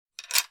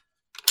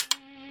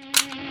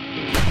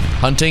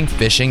hunting,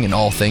 fishing, and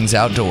all things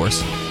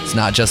outdoors. It's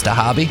not just a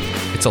hobby,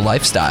 it's a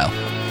lifestyle.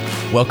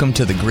 Welcome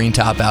to the Green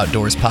Top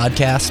Outdoors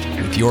podcast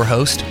with your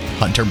host,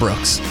 Hunter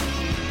Brooks.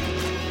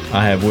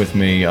 I have with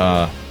me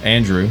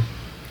Andrew.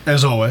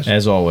 As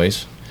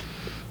always.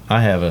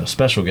 I have a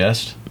special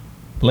guest,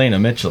 Lena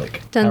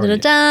Miculek. Dun dun dun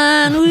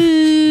dun!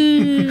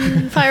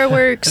 Woo!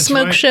 Fireworks,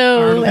 smoke right.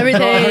 show,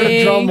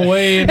 everything. Drum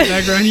away in the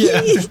background.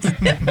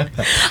 Yeah.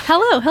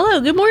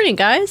 Hello. Good morning,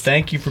 guys.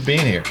 Thank you for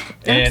being here.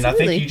 And I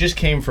Absolutely. think you just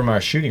came from our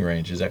shooting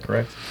range. Is that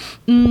correct?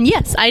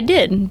 Yes, I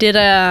did. Did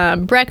a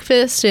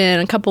breakfast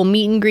and a couple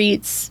meet and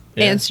greets.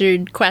 Yeah.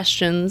 Answered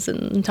questions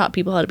and taught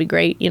people how to be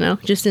great.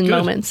 Just in Good.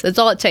 moments. That's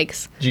all it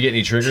takes. Did you get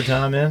any trigger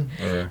time in?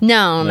 Or?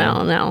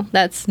 No.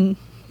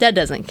 That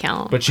doesn't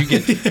count. But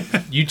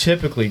you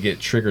typically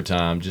get trigger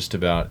time just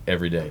about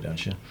every day,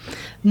 don't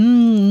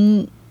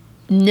you?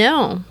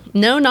 No,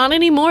 not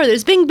anymore.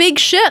 There's been big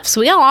shifts.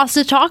 We got lots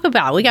to talk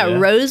about. We got Yeah.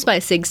 Rose by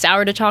Sig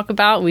Sauer to talk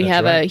about. We That's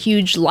have right. a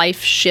huge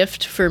life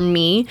shift for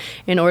me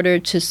in order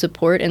to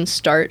support and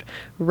start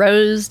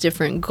Rose,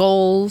 different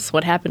goals,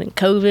 what happened in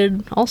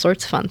COVID, all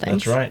sorts of fun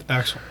things. That's right.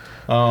 Excellent.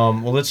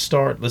 Well, let's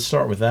start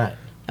with that.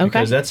 Okay.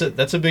 Because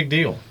that's a big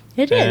deal.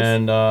 It is.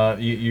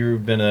 And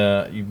you've been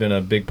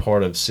a big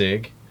part of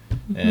SIG,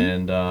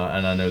 and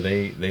I know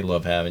they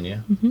love having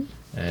you. Mm-hmm.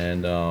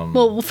 And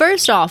Well,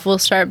 first off,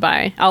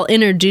 I'll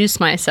introduce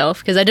myself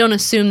because I don't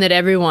assume that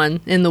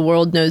everyone in the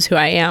world knows who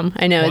I am.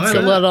 I know it's a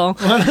little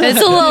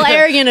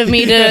arrogant of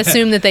me to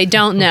assume that they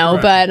don't know,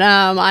 Right. but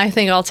I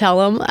think I'll tell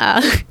them.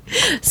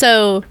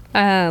 So,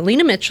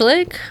 Lena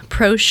Miculek,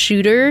 pro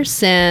shooter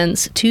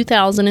since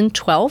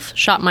 2012.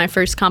 Shot my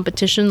first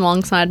competition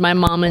alongside my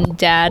mom and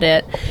dad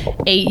at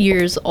 8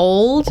 years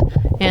old,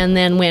 and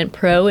then went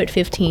pro at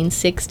 15,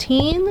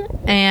 16,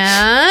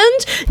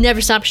 and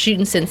never stopped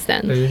shooting since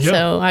then. There you go.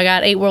 So I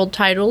got 8 world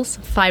titles,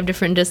 5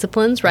 different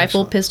disciplines,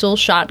 rifle, Excellent. pistol,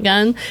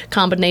 shotgun,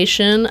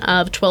 combination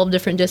of 12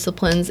 different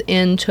disciplines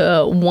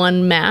into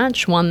one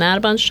match. Won that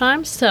a bunch of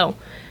times. So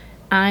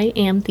I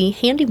am the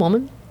handy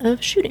woman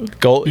of shooting.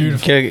 Gold.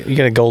 Beautiful. You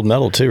get a gold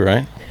medal too,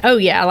 right? Oh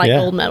yeah, I like Yeah.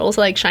 gold medals.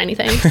 I like shiny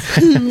things.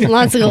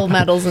 Lots of gold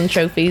medals and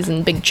trophies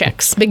and big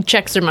checks. Big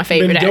checks are my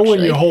favorite. Been going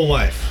actually, your whole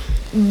life.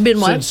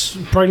 been what?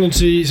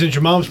 Since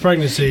your mom's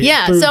pregnancy.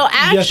 Yeah, through so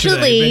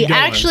yesterday, been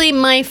going.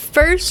 my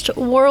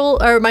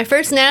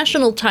first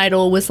national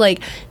title was like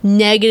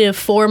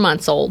 -4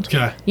 months old.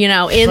 Okay.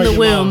 In For the your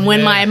womb mom, when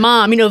yeah. my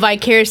mom,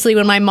 vicariously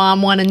when my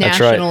mom won a That's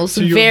right. nationals, So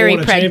you were very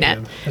born a pregnant.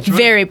 champion. That's right.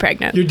 Very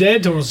pregnant. Your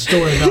dad told us a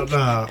story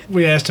about,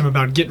 we asked him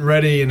about getting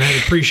ready and had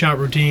a pre-shot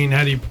routine,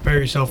 how do you prepare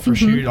yourself for a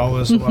shoot, all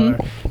this.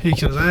 He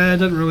says, it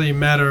doesn't really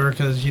matter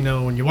because,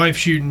 when your wife's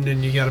shooting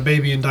and you got a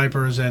baby in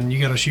diapers and you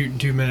got to shoot in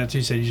 2 minutes,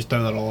 he said, you just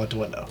throw that all out the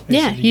window. He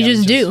Yeah, said, you gotta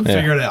just do.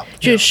 Figure it out.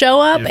 Just show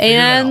up Yeah, figure it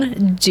out.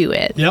 and do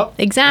it. Yep.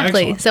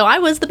 Exactly. Excellent. So I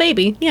was the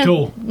baby. Yeah.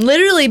 Cool.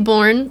 Literally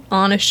born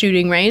on a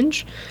shooting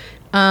range.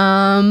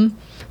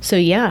 So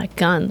yeah,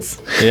 guns.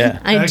 Yeah.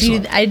 I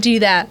do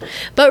that.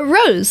 But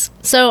Rose.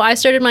 So I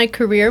started my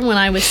career when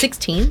I was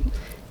 16,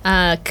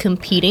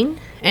 competing.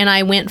 And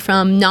I went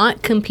from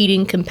not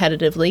competing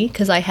competitively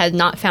because I had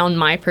not found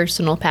my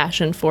personal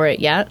passion for it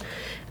yet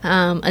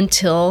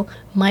until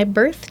my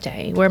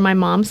birthday, where my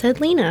mom said,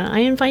 Lena, I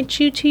invite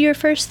you to your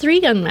first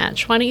 3-gun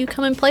match. Why don't you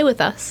come and play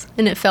with us?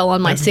 And it fell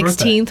on my Happy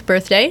birthday. 16th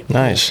birthday.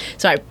 Nice.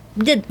 So I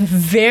did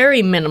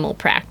very minimal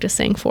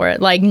practicing for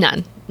it, like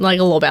none. Like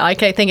a little bit.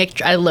 Like I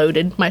think I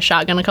loaded my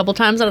shotgun a couple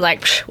times. I was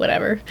like,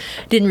 whatever.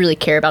 Didn't really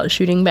care about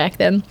shooting back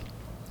then.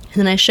 And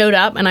then I showed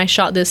up and I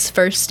shot this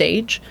first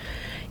stage.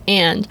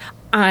 And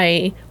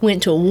I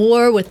went to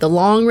war with the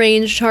long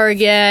range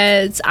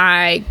targets.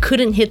 I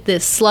couldn't hit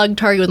this slug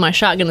target with my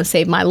shotgun to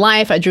save my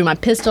life. I drew my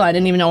pistol. I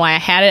didn't even know why I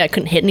had it. I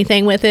couldn't hit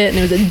anything with it. And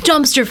it was a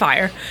dumpster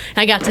fire. And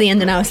I got to the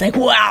end and I was like,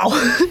 wow,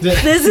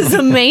 this is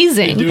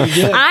amazing. You're doing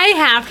good. I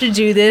have to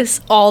do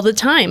this all the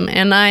time.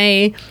 And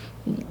I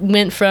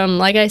went from,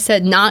 like I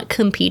said, not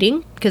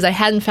competing because I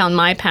hadn't found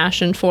my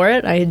passion for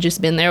it. I had just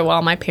been there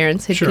while my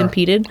parents had Sure.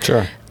 competed.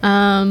 Sure.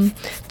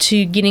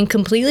 To getting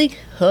completely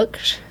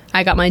hooked.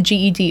 I got my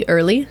GED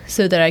early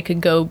so that I could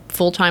go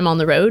full-time on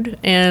the road.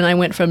 And I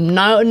went from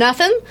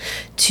nothing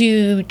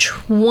to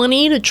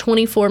 20 to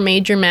 24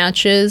 major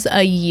matches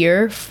a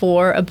year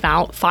for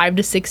about 5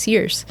 to 6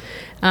 years.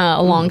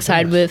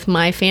 Alongside with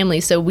my family.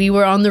 So we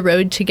were on the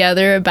road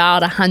together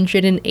about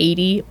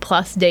 180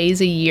 plus days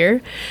a year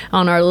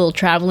on our little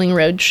traveling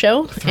road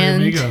show.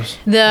 And amigos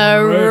the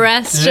on the road.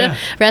 rest Yeah.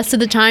 rest of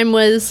the time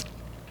was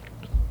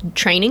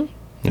training.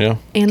 Yeah.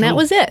 And that Cool.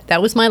 was it.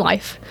 That was my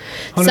life.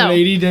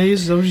 180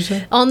 days, is that what you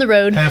said? On the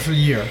road. Half a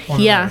year. on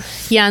the Yeah. road.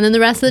 Yeah. And then the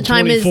rest of the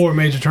time is 24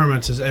 major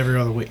tournaments is every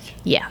other week.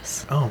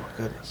 yes. Oh, my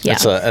goodness. Yeah.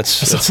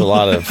 That's a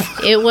lot of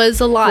It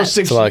was a lot.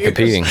 it's a lot of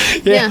competing.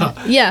 Yeah.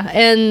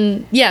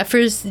 And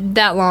for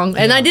that long.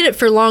 And Yeah. I did it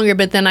for longer,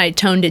 but then I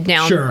toned it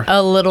down Sure.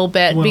 a little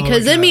bit Well,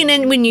 because like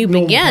and when you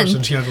normal begin,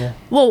 person schedule.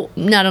 well,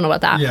 no, I don't know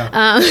about that.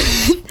 Yeah.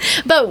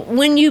 But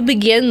when you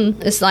begin,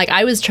 it's like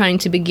I was trying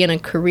to begin a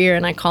career,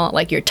 and I call it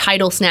like your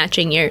title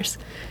snatching years.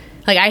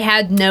 Like I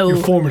had no Your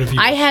formative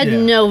years, I had yeah.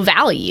 no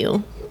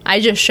value I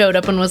just showed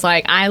up and was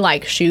like, I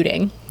like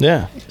shooting.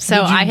 Yeah. So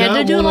Did you I had to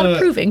not do a lot of wanna-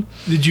 proving.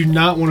 Did you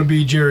not want to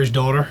be Jerry's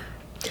daughter?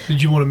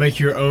 Did you want to make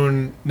your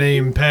own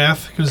name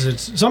path? Because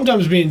it's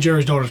sometimes being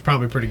Jerry's daughter is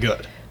probably pretty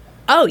good.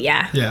 Oh,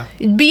 yeah. Yeah.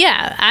 But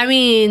yeah, I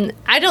mean,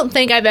 I don't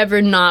think I've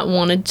ever not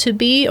wanted to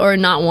be or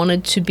not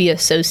wanted to be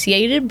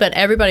associated, but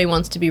everybody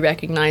wants to be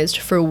recognized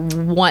for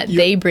what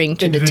they bring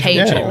to the Individual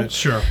table. achievements,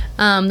 sure.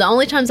 The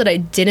only times that I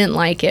didn't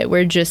like it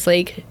were just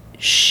like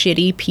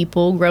shitty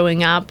people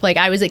growing up. Like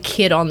I was a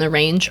kid on the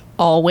range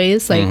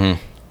always. Like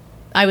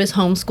I was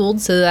homeschooled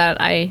so that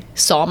I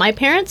saw my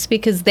parents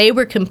because they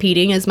were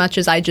competing as much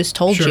as I just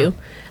told Sure. you.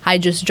 I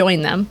just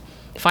joined them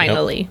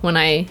finally when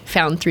I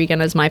found three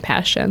gun as my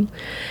passion.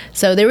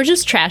 So they were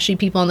just trashy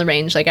people on the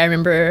range. Like I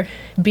remember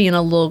being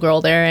a little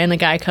girl there and a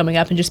guy coming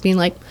up and just being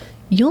like,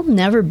 you'll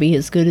never be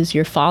as good as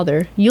your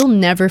father. You'll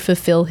never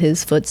fulfill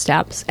his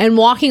footsteps. And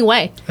walking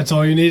away. That's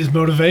all you need is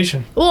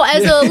motivation. Well,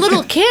 as a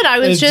little kid, I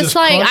was It's just just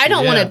like, crushing, I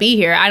don't want yeah. to be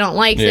here. I don't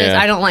like this.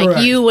 Yeah. I don't like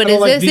Correct. you. What I don't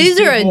is like this? these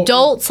These are people.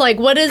 adults. Like,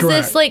 what is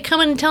Correct. this? Like,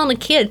 coming and telling a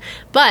kid.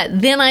 But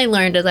then I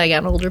learned as I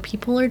got older,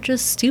 people are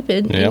just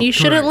stupid, Yep. and you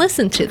shouldn't Correct.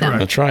 listen to them. Correct.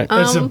 That's right.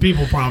 It's a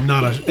people problem,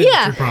 not an industry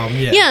Yeah. problem.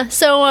 Yeah. Yeah.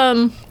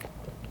 So,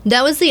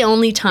 that was the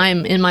only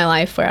time in my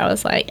life where I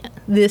was like,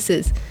 this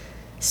is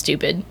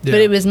stupid. Yeah.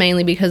 But it was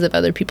mainly because of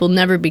other people,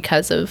 never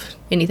because of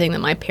anything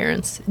that my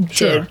parents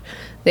Sure. did.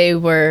 They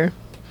were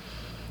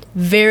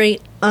very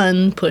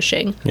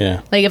unpushing.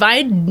 Yeah. Like if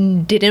I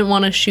didn't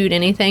want to shoot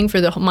anything for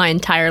my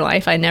entire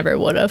life, I never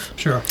would have.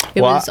 Sure.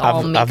 It was all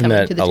I've, me I've coming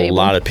met to the a table.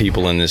 lot of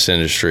people in this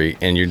industry,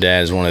 and your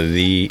dad's one of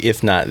the,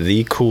 if not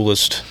the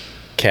coolest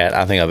cat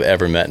I think I've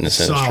ever met in this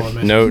Solid,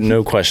 industry. man.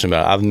 No question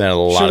about it. I've met a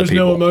lot Shows of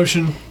people. no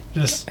emotion.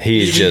 Just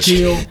He is even just-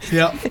 keel.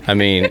 Yep. I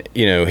mean,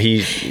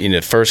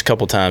 the first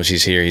couple times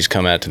he's here, he's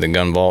come out to the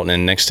gun vault, and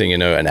then next thing you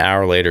know, an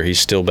hour later, he's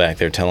still back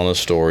there telling us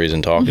stories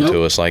and talking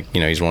to us like,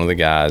 he's one of the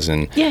guys.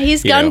 And Yeah,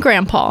 he's you gun know,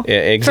 grandpa Yeah,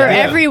 exactly.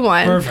 for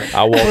everyone. Perfect.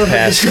 I walk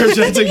past. That's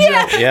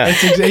exactly. Yeah.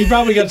 He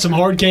probably got some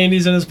hard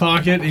candies in his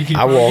pocket. He can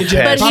I walk get you-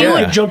 past, probably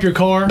yeah. could jump your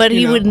car. But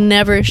he you know. would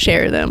never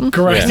share them.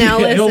 Correct. Now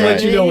Yeah, listen, he'll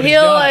let you know what he's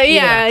got.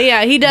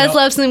 yeah, he does Yep.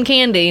 love some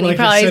candy, and Like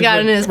he I probably said, got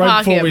it in his right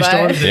pocket. before we but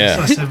started this, Yeah.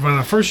 I said when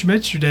I first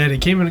met your dad, he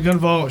came in the gun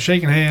vault,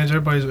 shaking hands,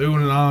 everybody's oohing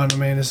and ahhing.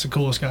 Man, this is the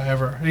coolest guy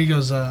ever. And he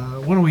goes,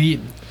 "When are we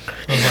eating?"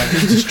 I was like,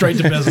 "He's just straight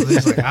to business."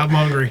 He's like, "I'm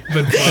hungry."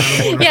 Been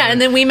flying over. yeah,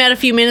 and then we met a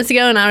few minutes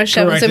ago, and I was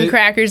shoving Correct. some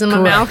crackers in my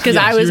mouth because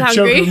Yes, I was you were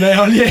hungry. choking them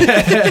down.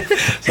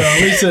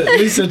 Yeah. So at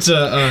least it's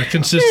a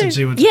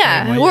consistency with the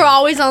Yeah, family. we're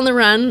always on the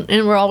run,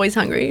 and we're always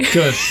hungry.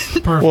 good.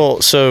 Perfect. Well,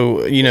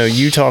 so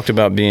you talked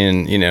about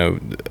being,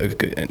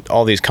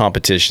 all these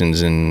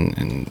competitions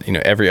and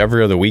every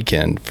other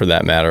weekend for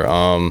that matter.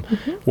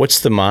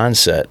 What's the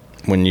mindset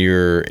when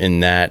you're in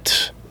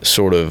that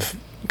sort of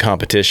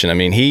competition? I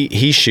mean,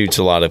 he shoots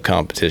a lot of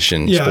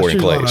competition sporting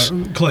shoot a lot clays,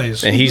 of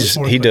clays, and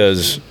Sporting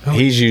clays.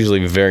 he's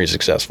usually very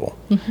successful,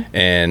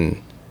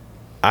 and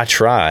I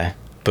try,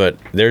 but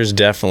there's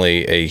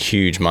definitely a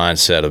huge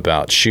mindset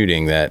about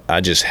shooting that I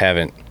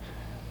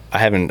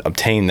haven't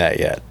obtained that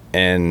yet.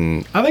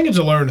 And I think it's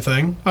a learned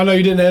thing. I know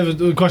you didn't have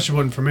the question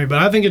wasn't for me, but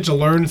I think it's a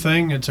learned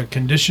thing. It's a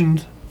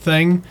conditioned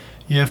thing.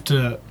 You have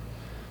to,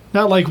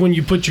 not like when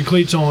you put your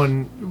cleats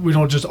on, we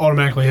don't just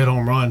automatically hit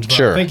home runs. But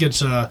Sure. I think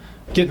it's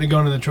getting the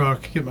gun in the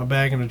truck, getting my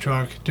bag in the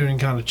truck, doing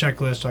kind of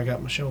checklist. I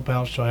got my shell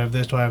pouch. Do I have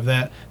this? Do I have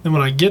that? Then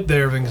when I get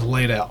there, everything's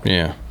laid out.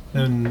 yeah,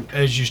 And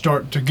as you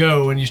start to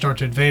go and you start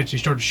to advance, you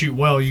start to shoot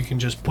well, you can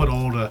just put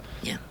all the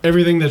Yeah.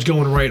 everything that's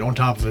going right on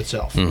top of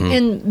itself. Mm-hmm.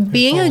 And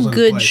being falls a into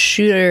good place.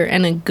 shooter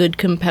and a good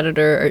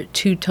competitor are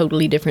two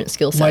totally different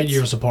skill sets. Light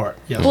years apart.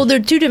 Yeah. Well, they're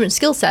two different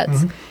skill sets.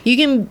 Mm-hmm. You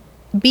can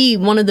be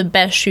one of the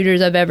best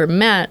shooters I've ever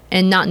met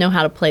and not know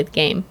how to play the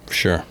game.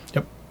 sure.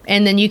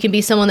 And then you can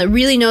be someone that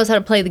really knows how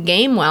to play the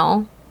game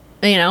well,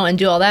 and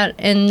do all that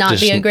and not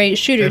be a Just- great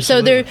shooter.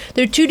 Absolutely. So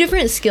they're two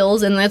different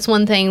skills, and that's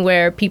one thing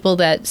where people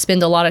that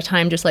spend a lot of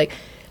time just like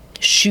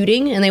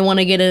shooting and they want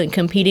to get in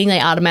competing,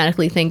 they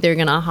automatically think they're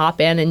gonna hop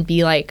in and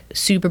be like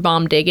super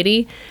bomb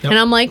diggity. Yep. And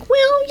I'm like,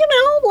 well,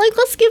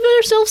 let's give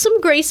ourselves some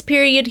grace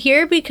period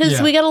here because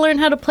Yeah. we got to learn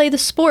how to play the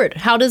sport.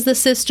 How does the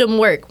system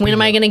work? When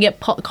am I going to get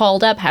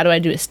called up? How do I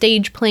do a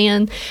stage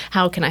plan?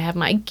 How can I have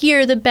my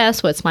gear the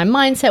best? What's my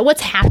mindset?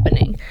 What's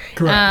happening?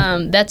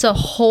 Correct. That's a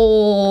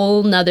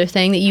whole nother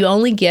thing that you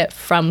only get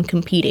from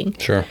competing.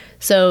 Sure.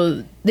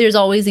 So there's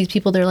always these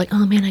people that are like,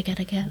 oh man, I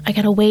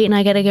gotta wait and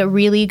I gotta get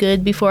really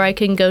good before I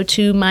can go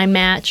to my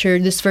match or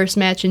this first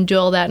match and do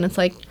all that. And it's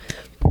like,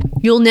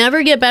 you'll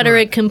never get better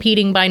at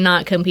competing by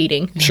not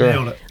competing. Sure.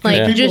 Nailed it. Like,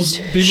 Yeah. you just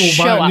People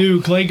show buy up. a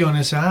new clay gun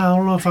and say, I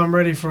don't know if I'm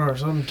ready for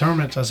some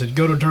tournaments. I said,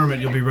 go to a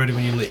tournament. You'll be ready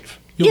when you leave.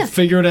 You'll Yeah.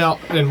 figure it out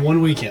in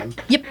one weekend.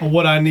 Yep. On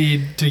what I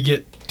need to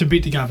get to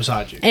beat the guy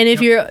beside you. And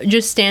if you're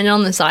just standing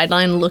on the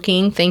sideline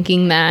looking,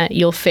 thinking that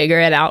you'll figure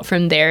it out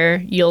from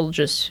there, you'll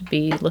just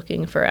be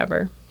looking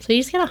forever. So you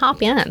just gotta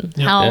hop in,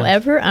 Yeah.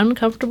 however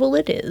uncomfortable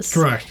it is.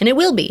 Correct. And it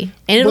will be.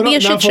 And it'll But be a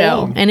not shit for show.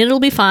 long. And it'll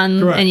be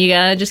fun. Correct. And you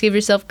gotta just give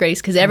yourself grace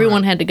because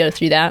everyone had to go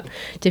through that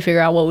to figure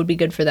out what would be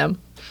good for them.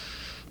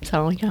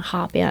 So I'm gonna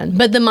hop in.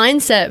 But the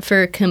mindset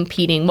for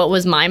competing, what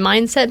was my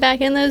mindset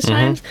back in those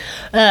times?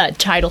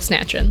 Title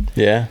snatching.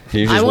 Yeah,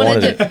 you just I wanted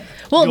wanted it. to.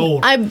 Well,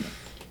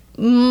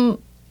 Gold.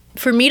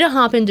 for me to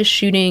hop into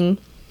shooting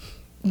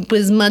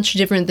was much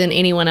different than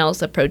anyone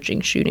else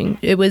approaching shooting.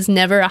 It was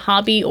never a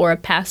hobby or a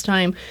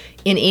pastime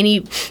in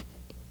any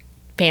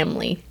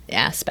family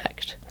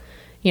aspect.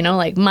 You know,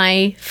 like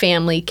my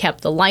family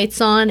kept the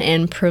lights on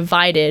and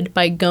provided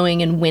by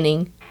going and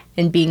winning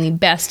and being the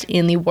best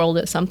in the world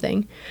at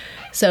something.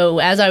 So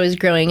as I was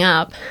growing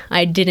up,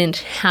 I didn't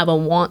have a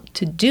want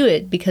to do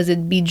it because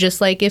it'd be just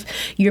like if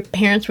your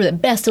parents were the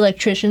best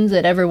electricians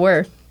that ever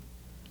were.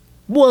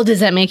 Well, does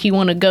that make you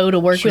want to go to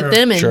work with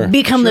them and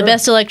become the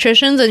best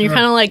electricians? And you're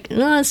kind of like,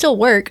 no, it still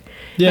work.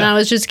 Yeah. And I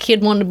was just a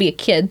kid wanting to be a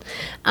kid.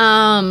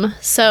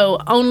 So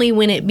only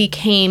when it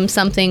became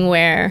something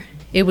where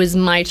it was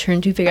my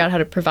turn to figure out how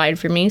to provide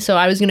for me. So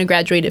I was going to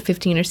graduate at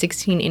 15 or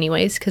 16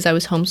 anyways because I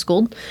was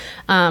homeschooled.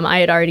 I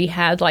had already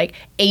had like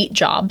 8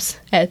 jobs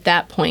at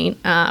that point.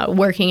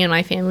 Working in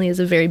my family is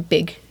a very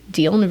big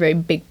deal and a very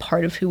big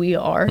part of who we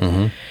are.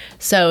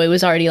 So it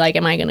was already like,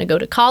 am I going to go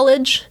to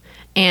college?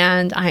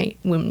 And I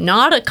am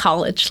not a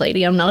college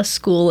lady. I'm not a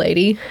school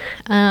lady.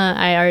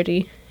 I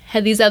already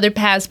had these other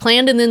paths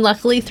planned, and then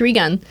luckily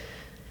 3-gun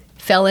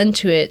fell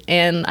into it.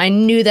 And I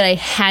knew that I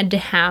had to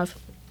have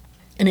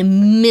an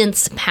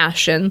immense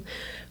passion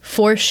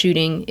for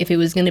shooting if it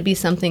was going to be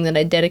something that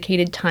I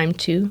dedicated time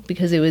to,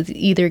 because it was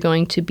either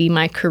going to be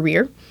my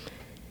career,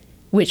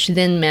 which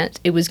then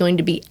meant it was going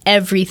to be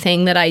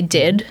everything that I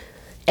did.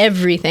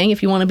 Everything.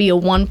 If you want to be a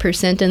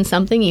 1% in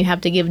something, you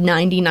have to give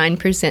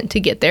 99% to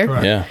get there.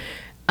 Right. Yeah.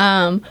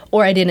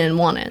 Or I didn't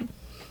want it.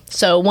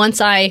 So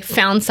once I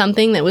found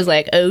something that was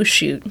like, oh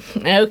shoot,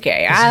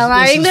 okay, I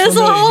like this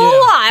a whole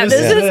lot.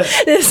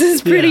 This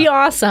is pretty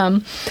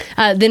awesome.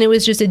 Then it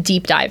was just a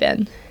deep dive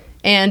in,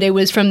 and it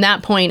was from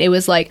that point. It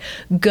was like,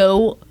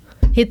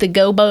 hit the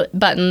go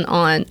button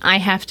on. I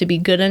have to be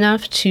good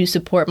enough to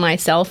support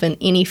myself in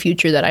any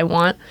future that I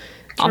want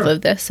off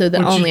of this. So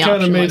the only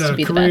option was to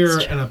be the best. You kind of made a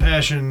career and a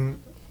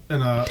passion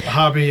and a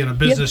hobby and a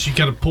business. You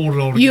kind of pulled it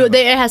all together.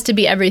 It has to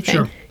be everything.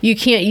 Sure. You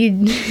can't.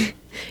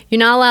 You're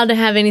not allowed to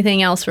have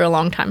anything else for a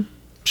long time.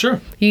 Sure.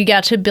 You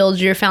got to build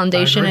your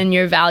foundation and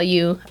your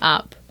value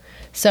up.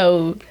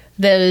 So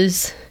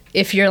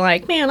if you're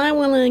like, man, I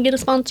want to get a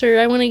sponsor,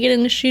 I want to get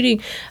into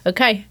shooting.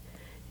 Okay.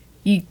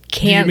 You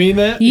can't. Do you mean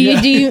that? Do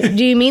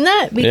you mean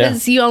that?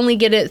 Because you only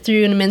get it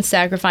through an immense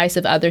sacrifice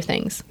of other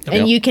things. Yep.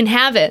 And you can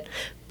have it,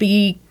 but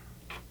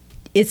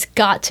it's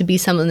got to be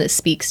something that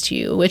speaks to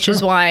you, which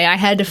is why I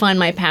had to find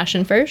my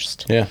passion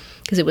first. Yeah.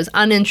 Because it was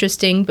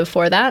uninteresting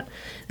before that.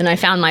 Then I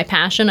found my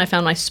passion, I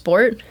found my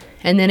sport,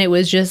 and then it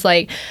was just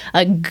like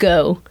a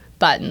go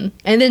button.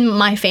 And then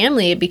my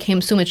family, it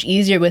became so much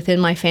easier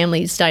within my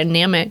family's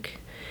dynamic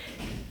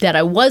that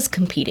I was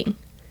competing.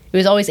 It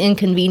was always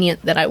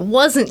inconvenient that I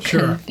wasn't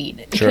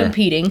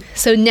competing.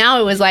 So now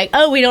it was like,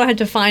 oh, we don't have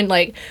to find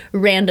like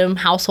random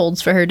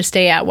households for her to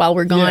stay at while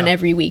we're gone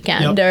every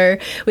weekend, or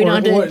we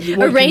don't have to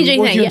arrange anything.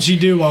 What can she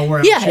do while we're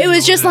out? Yeah, it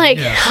was just like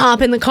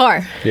hop in the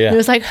car. Yeah, it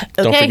was like,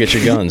 okay, don't forget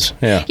your guns.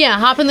 Yeah, yeah,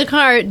 hop in the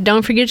car.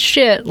 Don't forget your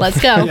shit. Let's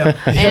go.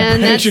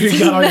 And make sure you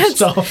got all your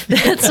stuff.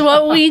 That's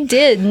what we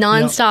did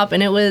nonstop,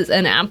 and it was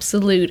an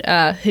absolute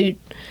hoot.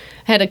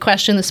 I had a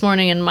question this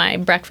morning in my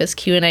breakfast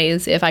Q&A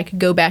is if I could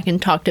go back and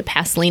talk to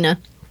past Lena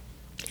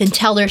and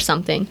tell her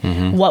something,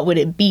 what would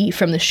it be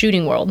from the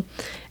shooting world?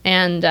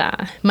 And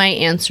my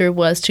answer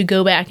was to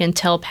go back and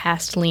tell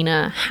past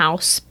Lena how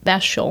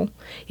special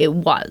it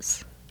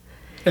was.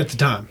 At the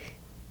time.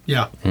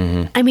 Yeah.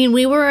 I mean,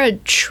 we were a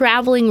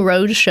traveling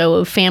road show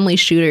of family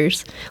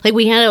shooters. Like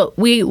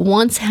we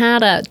once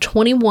had a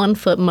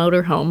 21-foot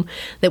motorhome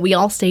that we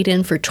all stayed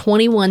in for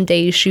 21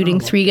 days shooting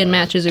 3-gun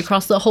matches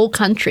across the whole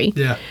country.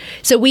 Yeah.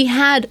 So we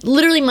had,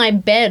 literally my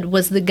bed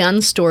was the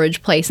gun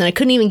storage place and I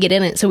couldn't even get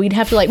in it. So we'd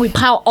have to we'd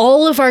pile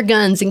all of our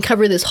guns and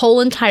cover this whole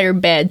entire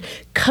bed,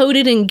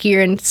 coated in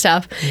gear and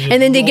stuff.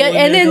 And then to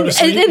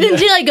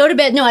go to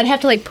bed, no, I'd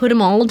have to put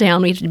them all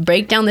down. We'd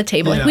break down the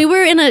table. Yeah. We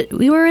were in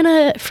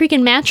a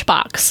freaking Matchbox.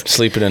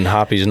 Sleeping in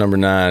Hoppy's number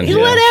 9.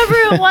 Whatever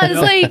it was,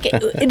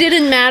 it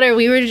didn't matter.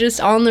 We were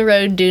just on the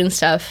road doing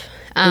stuff.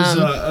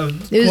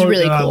 It was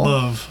really cool. I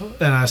love,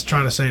 and I was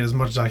trying to say it as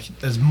much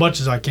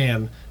as I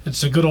can.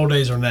 It's the good old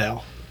days are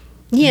now.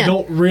 Yeah. You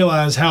don't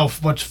realize how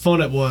much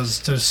fun it was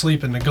to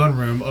sleep in the gun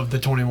room of the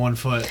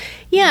 21-foot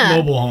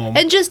mobile home,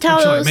 and just how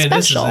it was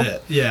special. This is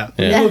it. Yeah.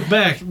 When you look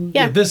back,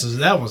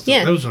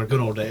 those are good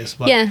old days.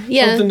 But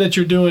something that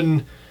you're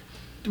doing,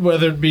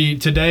 whether it be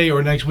today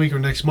or next week or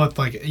next month,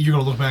 you're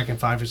gonna look back in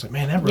 5 years,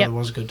 man, that really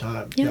was a good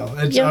time.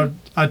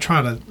 I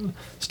try to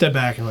step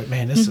back and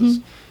man, this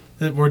is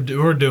we're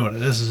doing it.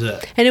 This is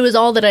it. And it was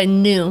all that I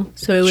knew,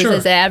 so it was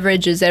as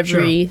average as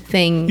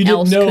everything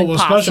else could possibly be. You didn't know it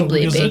was special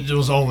because it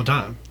was all the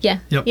time. Yeah.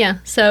 Yep. Yeah.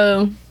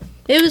 So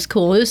it was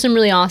cool. It was some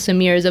really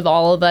awesome years of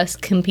all of us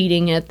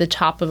competing at the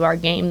top of our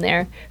game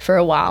there for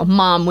a while.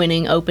 Mom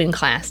winning open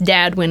class,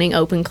 Dad winning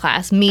open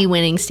class, me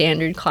winning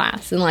standard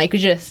class, and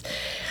just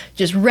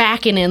just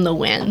racking in the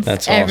wins.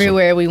 That's awesome.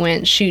 Everywhere we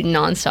went, shooting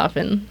nonstop,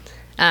 and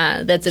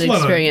that's an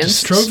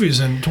experience. Trophies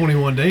in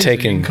 21 days.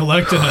 Taking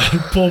collecting a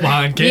pull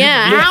behind camper.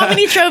 Yeah, how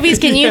many trophies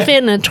can you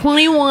fit in a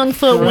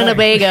 21-foot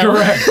Winnebago?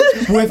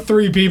 Correct. With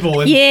 3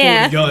 people and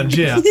 40 guns.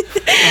 Yeah.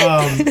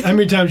 How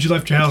many times you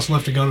left your house and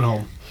left a gun at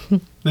home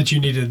that you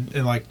needed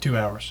in like 2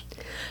 hours?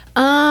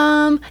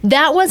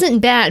 That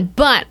wasn't bad,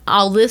 but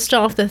I'll list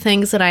off the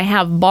things that I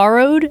have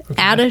borrowed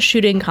at a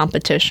shooting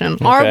competition.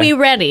 Okay. Are we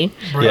ready?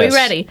 Are Yes. we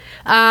ready?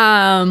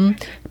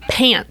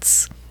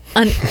 Pants,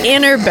 an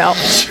inner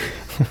belt,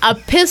 a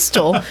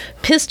pistol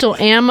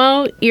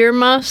ammo,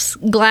 earmuffs,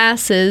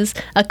 glasses,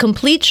 a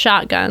complete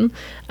shotgun,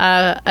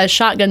 a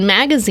shotgun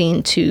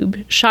magazine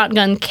tube,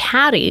 shotgun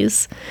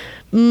caddies,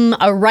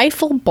 a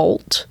rifle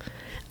bolt,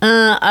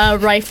 a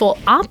rifle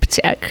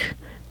optic.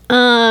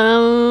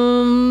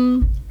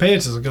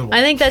 Pants is a good one.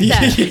 I think that's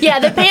it. Yeah,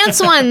 the pants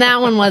one,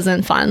 that one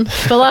wasn't fun.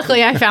 But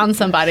luckily I found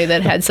somebody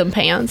that had some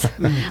pants.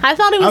 I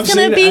thought it was I've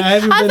gonna seen be it. I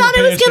haven't been thought to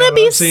it was pants gonna shop.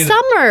 be I've seen it.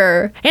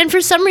 summer. And for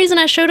some reason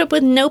I showed up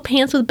with no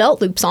pants with belt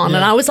loops on,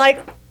 and Yeah. I was like,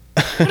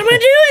 what am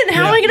I doing?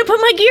 How am I gonna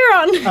put my gear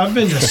on? I've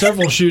been to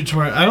several shoots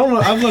where I don't know.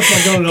 I've left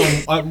my gun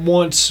at home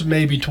once,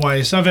 maybe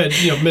twice. I've had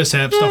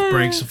mishaps, stuff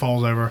breaks, it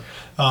falls over.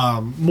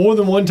 More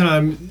than one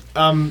time,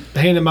 I'm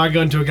handing my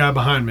gun to a guy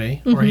behind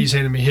me, or he's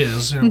handing me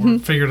his, and we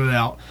figured it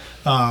out.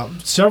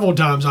 Several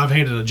times I've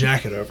handed a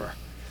jacket over.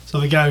 So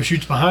the guy who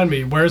shoots behind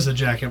me wears the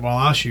jacket while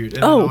I shoot,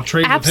 and Oh, I'll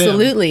trade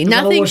absolutely. with him. 'Cause I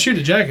don't Nothing- want to shoot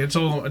a jacket.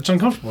 It's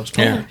uncomfortable. It's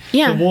funny.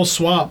 Yeah. So we'll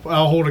swap.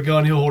 I'll hold a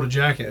gun. He'll hold a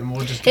jacket, and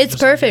we'll just. It's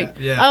just like perfect.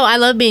 that. Yeah. Oh, I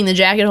love being the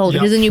jacket holder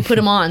because Yeah. then you put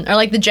them on, or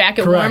like the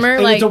jacket Correct. warmer.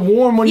 And like it's a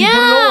warm when you put it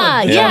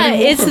on. yeah.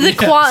 It's the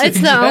it's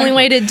the only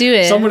way to do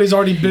it. Somebody's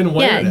already been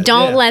wearing Yeah, it.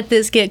 don't Yeah. let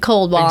this get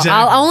cold. While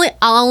Exactly.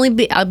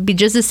 I'll be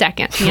just a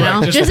second. You know,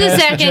 Correct. just a pass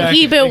the second. jacket.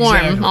 Keep it warm.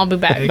 Exactly. I'll be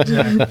back.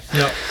 Exactly.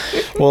 Yep.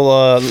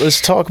 Well,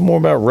 let's talk more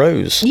about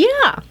Rose.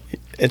 Yeah.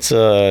 It's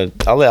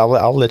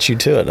I'll let you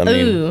to it. I mean,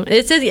 Ooh,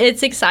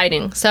 it's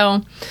exciting.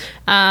 So,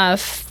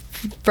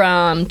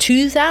 from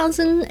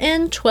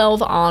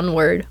 2012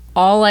 onward,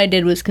 all I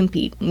did was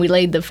compete. We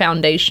laid the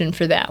foundation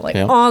for that, like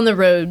Yeah. on the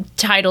road,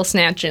 title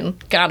snatching,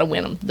 gotta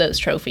win them, those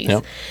trophies.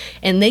 Yep.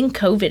 And then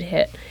COVID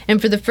hit, and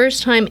for the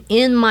first time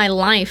in my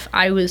life,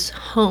 I was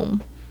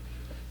home.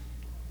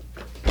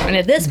 And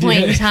at this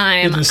point in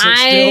time, You just sit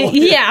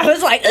still? I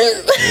was like,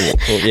 ugh.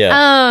 well,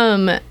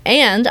 yeah.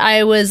 And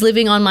I was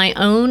living on my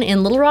own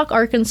in Little Rock,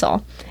 Arkansas,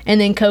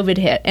 and then COVID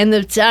hit. And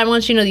I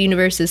want you to know the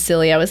universe is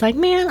silly. I was like,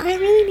 man, I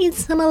really need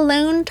some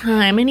alone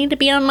time. I need to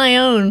be on my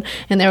own.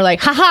 And they were like,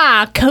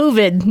 haha,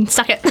 COVID,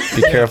 suck it.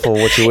 Be careful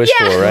what you wish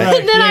for, right?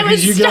 And then Yeah, I 'cause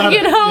was you stuck got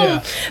at it. home Yeah.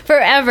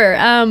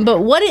 forever. But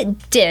what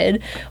it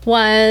did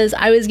was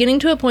I was getting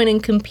to a point in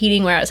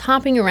competing where I was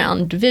hopping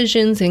around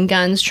divisions and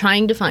guns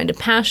trying to find a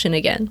passion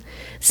again.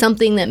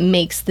 Something that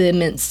makes the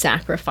immense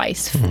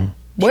sacrifice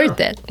worth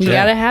it. You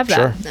Yeah, gotta have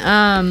that.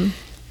 sure.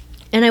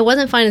 And I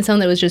wasn't finding something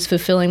that was just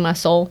fulfilling my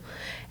soul.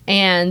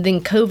 And then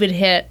COVID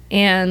hit,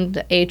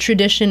 and a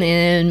tradition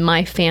in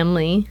my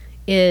family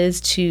is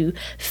to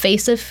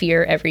face a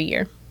fear every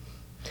year.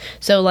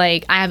 So,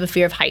 like, I have a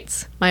fear of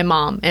heights. My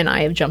mom and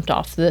I have jumped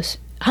off this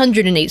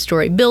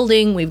 108-story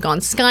building. We've gone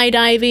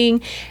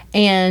skydiving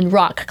and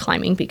rock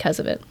climbing because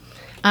of it.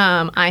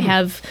 I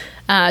have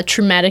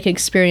traumatic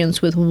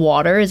experience with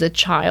water as a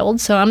child,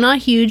 so I'm not a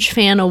huge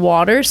fan of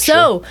water.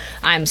 So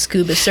I'm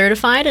scuba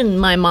certified, and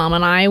my mom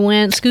and I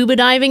went scuba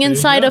diving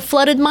inside go. a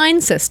flooded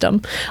mine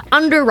system,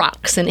 under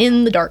rocks and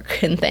in the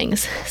dark and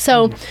things.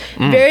 So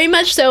very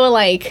much so,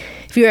 like,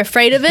 if you're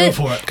afraid of it,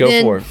 for it. Go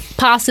then for it.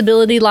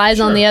 possibility lies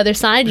on the other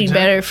side. You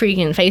Exactly. better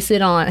freaking face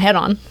it on head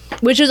on.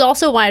 Which is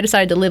also why I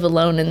decided to live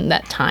alone in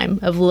that time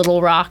of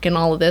Little Rock and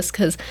all of this,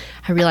 because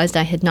I realized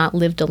I had not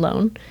lived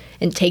alone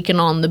and taken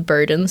on the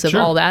burdens of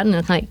Sure. all that, and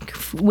it like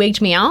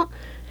wigged me out.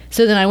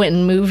 So then I went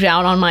and moved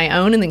out on my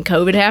own, and then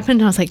COVID happened.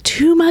 And I was like,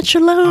 too much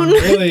alone,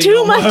 Really too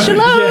alone. much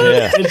alone.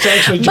 Yeah. It's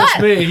actually just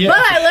But, me. Yeah. but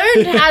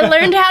I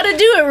learned how to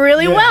do it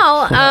really Yeah.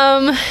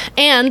 well.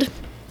 And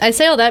I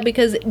say all that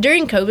because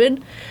during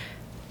COVID,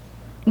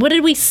 what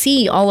did we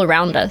see all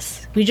around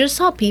us? We just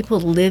saw people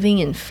living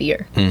in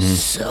fear.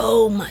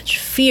 So much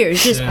fear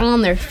just Yeah.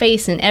 on their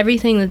face and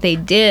everything that they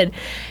did.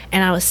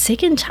 And I was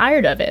sick and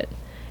tired of it.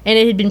 And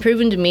it had been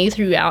proven to me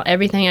throughout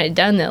everything I'd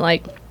done that,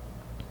 like,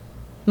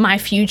 my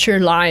future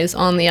lies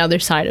on the other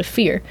side of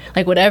fear.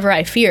 Like, whatever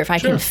I fear, if I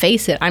can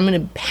face it, I'm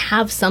going to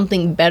have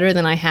something better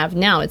than I have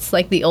now. It's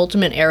like the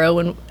ultimate arrow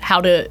in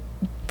how to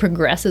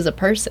progress as a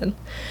person.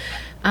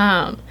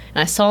 And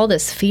I saw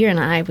this fear, and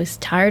I was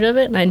tired of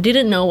it, and I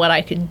didn't know what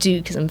I could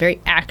do because I'm very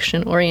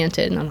action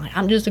oriented, and I'm like,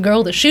 I'm just a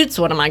girl that shoots.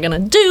 What am I gonna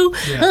do?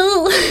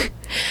 Yeah.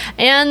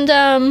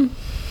 And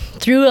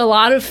through a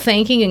lot of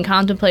thinking and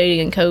contemplating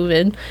in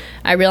COVID,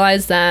 I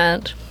realized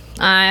that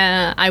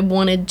I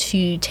wanted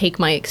to take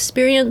my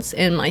experience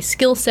and my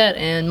skill set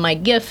and my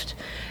gift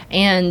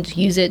and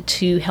use it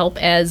to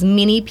help as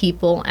many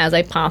people as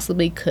I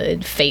possibly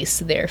could face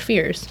their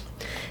fears.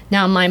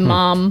 Now, my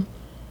mom,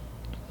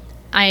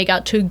 I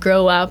got to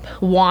grow up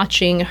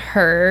watching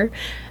her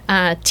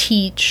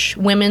teach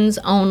women's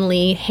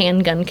only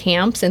handgun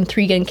camps and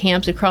 3-gun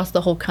camps across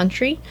the whole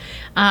country.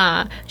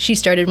 She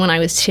started when I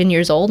was 10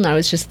 years old, and I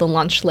was just the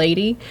lunch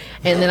lady.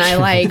 And then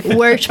I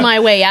worked my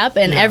way up,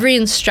 and every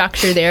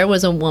instructor there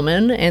was a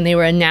woman, and they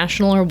were a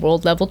national or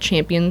world level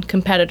champion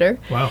competitor.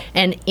 Wow.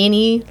 And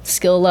any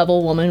skill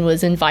level woman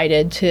was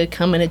invited to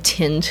come and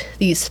attend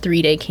these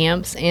 3-day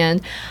camps.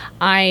 And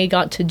I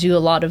got to do a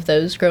lot of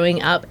those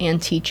growing up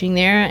and teaching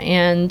there.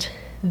 And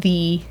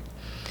the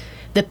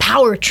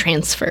power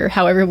transfer,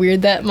 however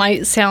weird that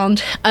might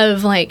sound,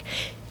 of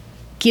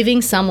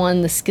giving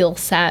someone the skill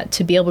set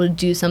to be able to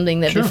do something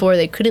that before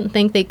they couldn't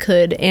think they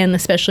could, and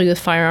especially with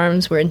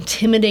firearms were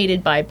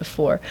intimidated by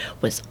before,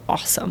 was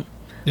awesome.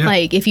 Yeah.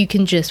 If you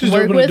can just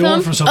work with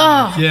them.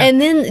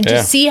 And then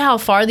just see how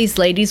far these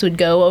ladies would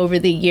go over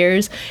the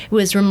years, it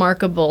was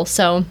remarkable.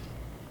 So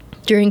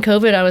during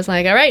COVID, I was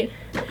like, all right,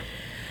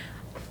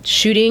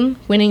 shooting,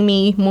 winning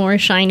me more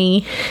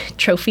shiny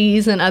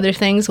trophies and other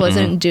things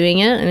wasn't doing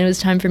it, and it was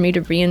time for me to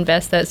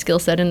reinvest that skill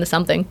set into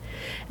something.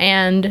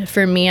 And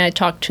for me, I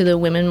talked to the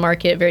women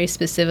market very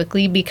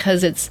specifically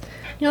because it's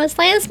it's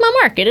my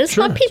market, it's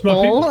my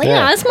people,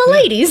 it's my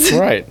ladies,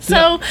 right?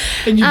 So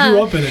and you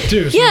grew up in it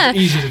too, so it's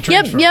easy to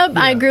transfer. Yep.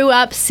 I grew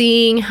up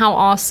seeing how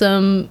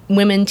awesome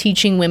women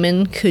teaching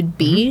women could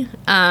be.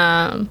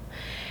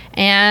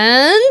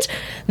 And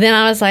then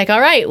I was like, all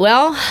right,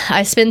 well,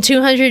 I spend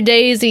 200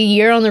 days a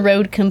year on the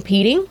road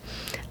competing.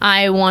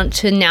 I want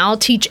to now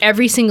teach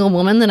every single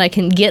woman that I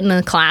can get in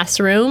a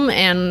classroom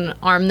and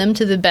arm them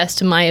to the best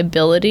of my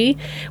ability,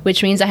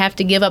 which means I have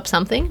to give up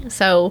something.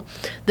 So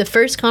the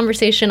first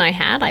conversation I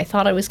had, I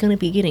thought I was going to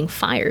be getting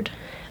fired.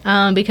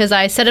 Because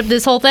I set up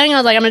this whole thing. I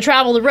was like, I'm going to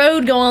travel the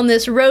road, go on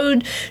this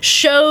road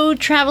show,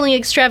 traveling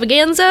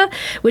extravaganza,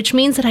 which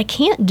means that I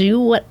can't do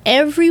what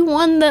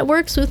everyone that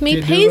works with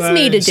me pays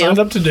me to do. Signed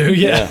up to do,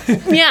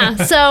 yeah.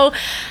 So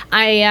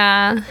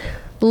I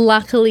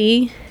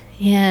luckily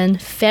in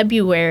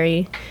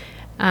February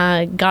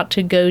got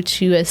to go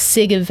to a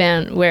SIG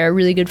event where a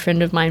really good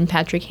friend of mine,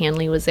 Patrick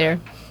Hanley, was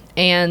there.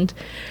 And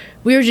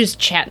we were just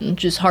chatting,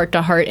 just heart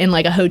to heart in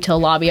a hotel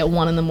lobby at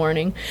 1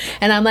 a.m.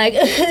 And I'm like,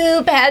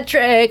 oh,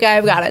 Patrick,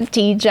 I've got to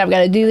teach. I've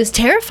got to do this.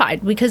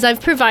 Terrified because I've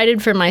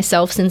provided for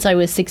myself since I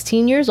was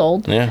 16 years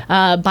old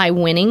by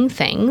winning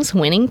things,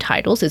 winning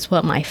titles. It's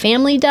what my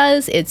family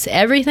does. It's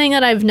everything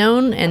that I've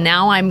known. And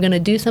now I'm going to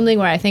do something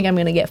where I think I'm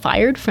going to get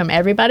fired from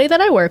everybody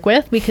that I work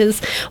with, because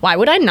why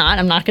would I not?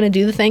 I'm not going to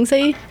do the things that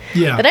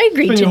I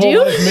agreed to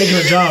do. Making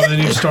a job, and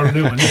then you start a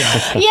new one.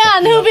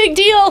 No big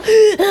deal.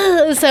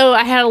 So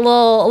I had a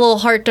little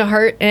heart to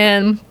heart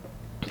and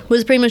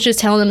was pretty much just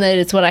telling them that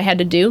it's what I had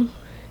to do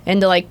and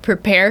to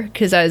prepare,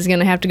 because I was going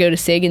to have to go to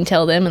SIG and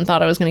tell them, and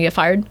thought I was going to get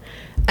fired.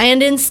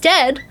 And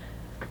instead,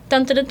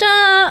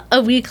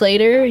 a week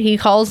later, he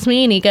calls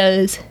me and he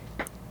goes,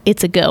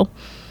 it's a go.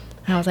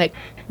 And I was like,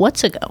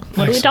 what's a go?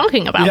 What are we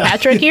talking about,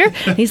 Patrick here?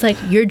 He's like,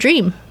 your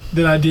dream.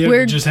 The idea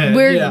we just had.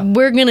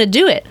 We're going to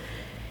do it.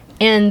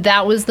 And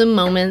that was the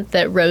moment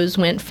that Rose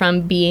went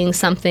from being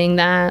something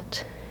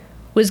that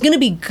was going to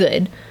be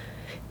good,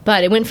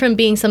 but it went from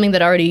being something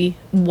that already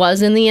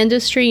was in the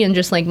industry and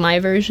just my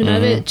version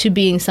of it, to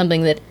being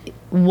something that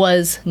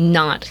was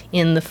not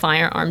in the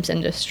firearms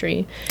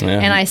industry.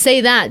 And I say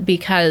that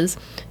because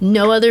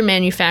no other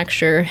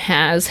manufacturer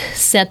has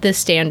set this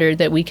standard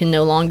that we can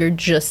no longer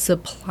just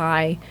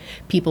supply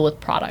people with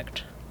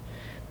product.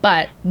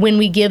 But when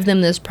we give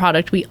them this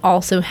product, we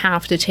also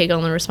have to take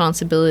on the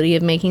responsibility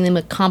of making them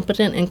a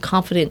competent and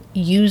confident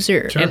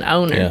user and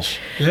owner. Yes.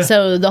 Yeah.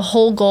 So the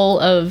whole goal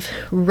of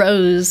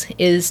Rose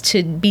is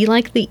to be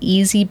like the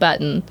easy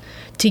button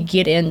to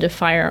get into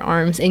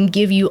firearms and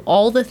give you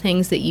all the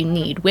things that you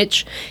need,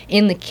 which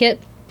in the kit,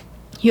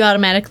 you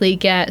automatically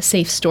get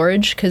safe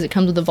storage because it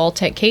comes with a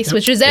Vault-Tec case,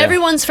 which is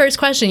everyone's first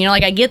question.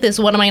 I get this.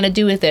 What am I going to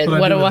do with it?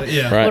 What do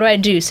I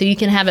do? So you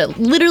can have it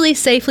literally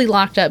safely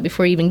locked up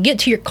before you even get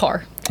to your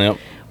car. Yep.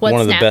 One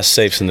of the best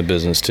safes in the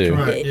business, too.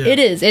 Right, It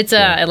is. It's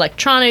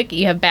electronic.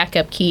 You have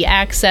backup key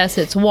access.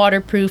 It's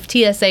waterproof,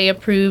 TSA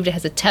approved. It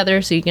has a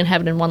tether, so you can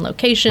have it in one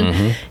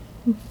location.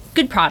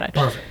 Good product.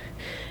 Perfect.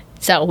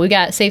 So we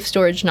got safe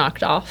storage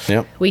knocked off.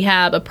 Yep. We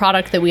have a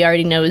product that we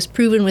already know is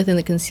proven within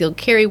the concealed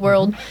carry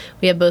world.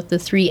 We have both the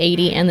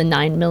 380 and the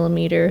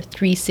 9mm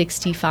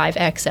 365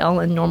 XL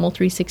and normal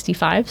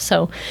 365.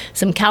 So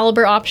some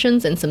caliber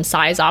options and some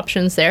size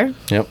options there.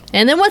 Yep.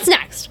 And then what's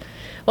next?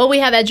 Well, we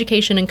have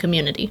education and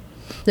community.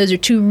 Those are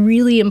two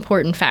really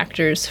important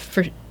factors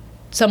for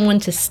someone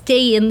to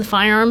stay in the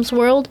firearms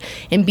world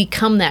and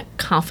become that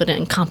confident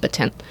and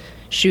competent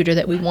shooter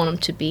that we want them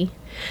to be.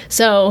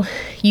 So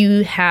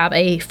you have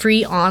a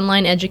free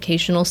online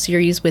educational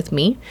series with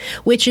me,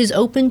 which is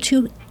open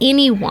to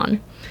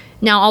anyone.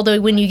 Now, although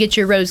when you get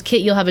your Rose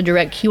kit, you'll have a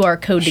direct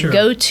QR code to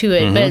go to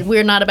it, but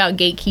we're not about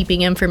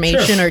gatekeeping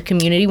information or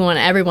community. We want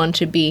everyone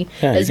to be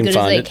as good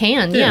as they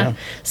can. Yeah.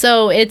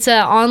 So it's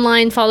an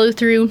online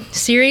follow-through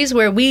series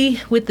where we,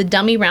 with the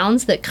dummy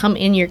rounds that come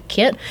in your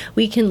kit,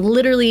 we can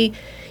literally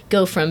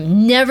go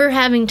from never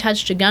having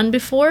touched a gun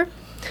before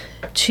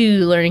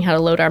to learning how to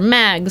load our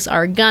mags,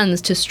 our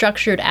guns, to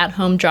structured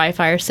at-home dry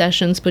fire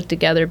sessions put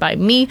together by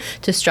me,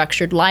 to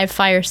structured live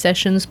fire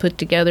sessions put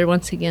together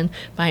once again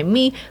by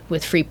me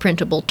with free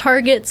printable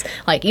targets.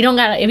 Like, you don't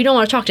gotta, if you don't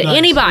want to talk to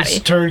anybody,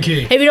 It's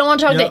turnkey. if you don't want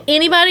to talk to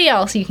anybody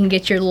else, you can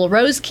get your little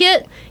rose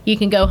kit. You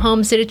can go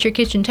home, sit at your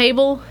kitchen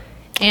table,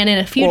 and in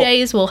a few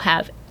days we'll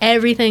have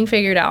everything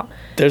figured out.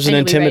 There's an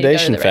And you'll be ready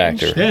to go to intimidation the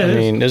range. factor. Yeah, it I is.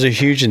 mean, there's a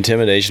huge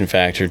intimidation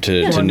factor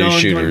to For a new non-gun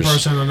shooters.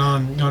 person, a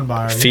non-gun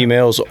buyer.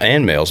 Females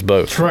and males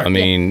both. Correct. I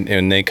mean,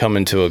 and they come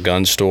into a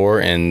gun store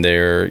and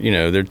they're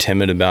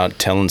timid about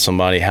telling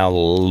somebody how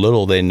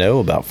little they know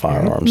about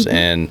firearms.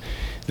 And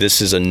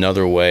this is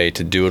another way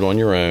to do it on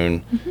your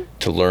own,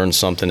 to learn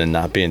something and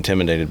not be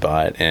intimidated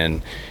by it.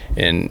 And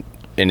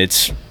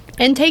it's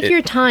And take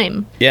your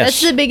time. Yes.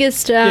 That's the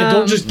biggest.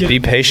 Don't just get Be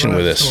patient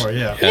with us.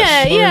 Yeah.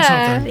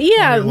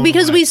 Yeah,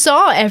 because we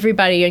saw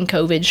everybody in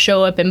COVID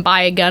show up and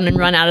buy a gun and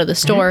run out of the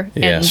store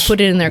and Yes, put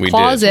it in their we did.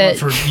 closet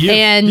For years.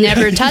 and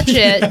never touch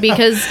it,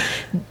 because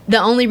the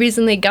only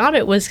reason they got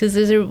it was because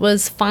there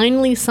was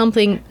finally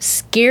something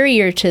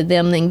scarier to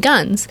them than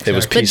guns. it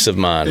was peace of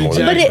mind more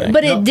than But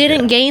anything. it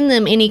didn't gain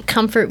them any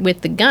comfort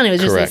with the gun. It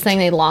was just Correct. this thing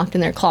they locked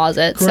in their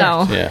closet. Correct.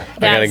 So Yeah. I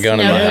got a that's gun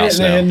in no my good. house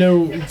They now. had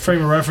no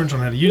frame of reference on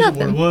how to use it, what it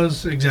Nothing.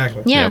 was.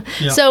 Exactly. Yeah.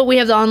 Yep. So we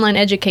have the online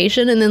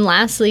education, and then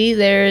lastly,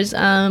 there's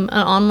an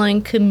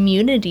online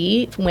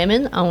community,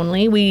 women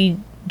only. We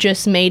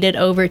just made it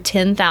over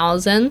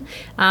 10,000,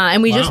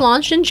 and we just Wow.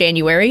 launched in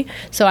January.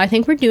 So I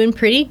think we're doing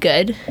pretty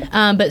good,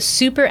 but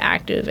super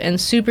active and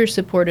super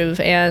supportive.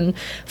 And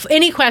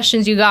any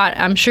questions you got,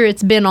 I'm sure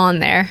it's been on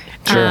there.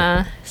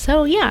 Sure.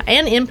 So yeah,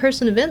 and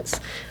in-person events.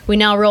 We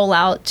now roll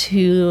out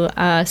to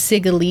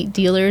SIG Elite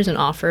dealers and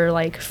offer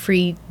like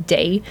free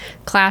day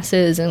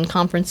classes and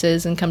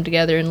conferences and come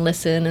together and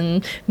listen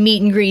and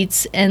meet and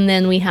greets. And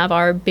then we have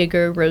our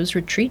bigger Rose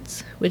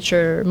retreats, which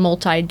are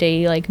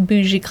multi-day like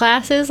bougie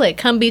classes, like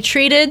come be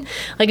treated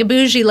like a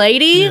bougie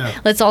lady. Yeah.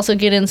 Let's also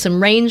get in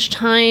some range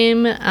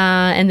time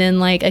and then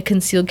like a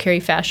concealed carry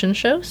fashion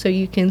show so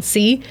you can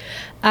see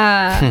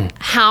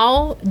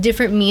how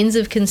different means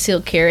of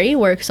concealed carry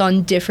works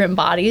on different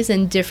bodies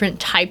and different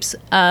types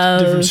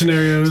of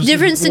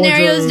Different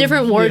scenarios.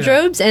 different Yeah.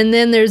 wardrobes, and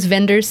then there's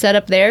vendors set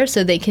up there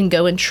so they can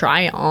go and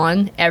try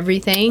on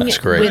everything That's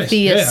great. with the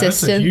Yeah, that's a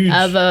assistant huge-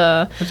 of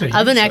an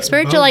huge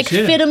expert to bonus, like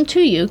yeah. fit them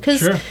to you, because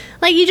Sure.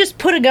 like you just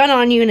put a gun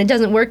on you and it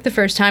doesn't work the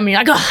first time and you're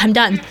like, oh, I'm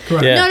done.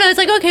 Correct. Yeah. No, it's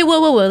like, okay, whoa,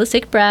 let's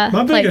take a breath. My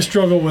Like, biggest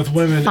struggle with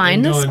women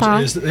find and a spot.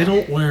 guns is that they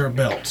don't wear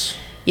belts.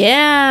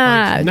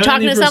 yeah, Like,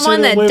 talking to 90% someone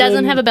of that women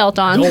doesn't have a belt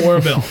on. Don't wear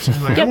a belt.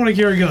 I'm like, I want to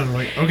carry a gun. I'm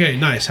like, okay,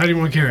 nice. How do you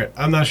want to carry it?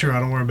 I'm not sure. I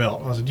don't wear a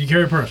belt. I was like, do you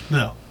carry a purse?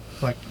 No.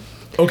 Like,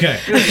 okay.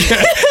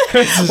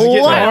 This is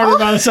getting Well, harder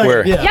by the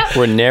second.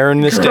 We're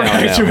narrowing this down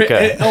Correct. now.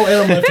 Okay. And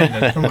I'm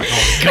left-handed. I'm like,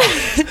 oh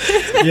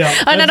god.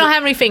 Yeah. And I don't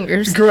have any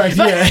fingers. Correct.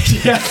 Yeah.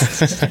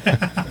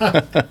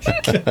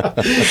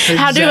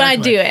 How do I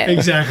do it?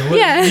 Exactly. What,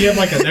 Yeah. You have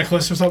like a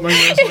necklace or something like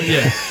that. So,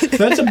 yeah.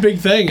 That's a big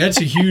thing. That's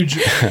a huge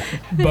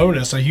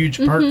bonus, a huge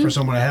perk Mm-hmm. for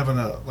someone having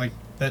a like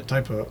that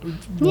type of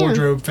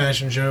wardrobe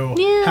fashion show.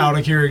 Yeah. How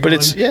to carry a But gun.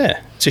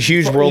 it's a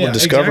huge world Yeah, of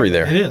discovery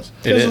exactly. there. It is. It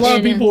Because is. a lot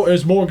of It is. people,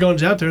 there's more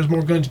guns out there, there's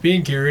more guns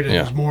being carried, and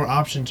Yeah. there's more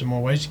options and more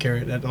ways to carry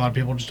it that a lot of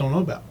people just don't know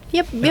about.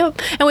 Yep.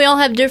 And we all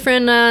have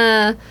different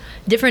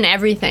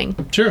everything.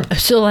 Sure.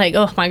 So like,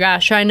 oh my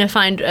gosh, trying to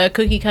find a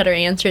cookie cutter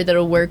answer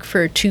that'll work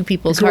for two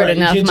people's hard Correct.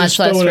 You enough, can't much just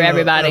less throw it for in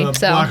everybody. a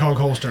So Black Hawk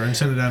holster and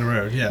send it down the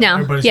road. Yeah. no,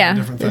 Everybody's yeah, doing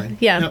a different thing.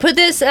 yeah. Yep. Put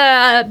this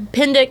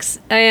appendix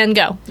and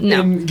go.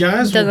 No, And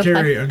guys will Doesn't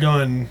carry a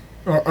gun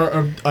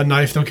or a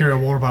knife. They'll carry a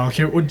water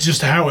bottle.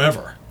 Just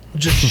however.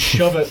 Just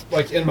shove it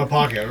like in my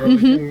pocket or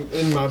Mm-hmm.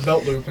 in my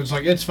belt loop. It's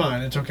like it's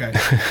fine, it's okay.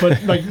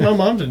 But like my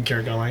mom didn't carry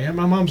a gun like that.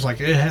 My mom's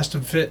like it has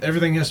to fit.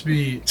 Everything has to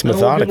be. It's I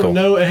don't want people to methodical.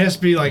 know it has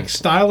to be like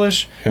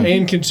stylish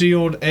and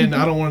concealed, and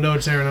I don't want to know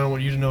it's there, and I don't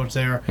want you to know it's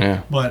there.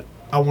 Yeah. But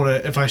I want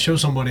to. If I show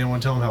somebody, I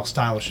want to tell them how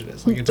stylish it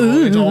is. Like it's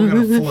all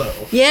gonna flow.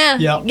 yeah,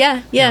 Yep.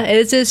 yeah.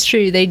 It's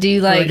true. They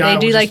do The like guy they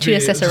do would like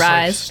just to be- just, like,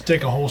 accessorize.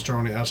 stick a holster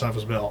on the outside of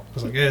his belt.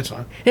 It's like, yeah, it's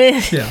fine.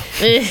 Yeah.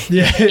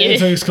 Yeah,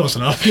 it's close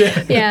enough.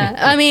 Yeah. Yeah,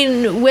 I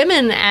mean,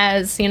 women,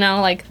 as you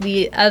know, like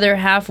the other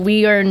half,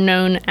 we are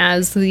known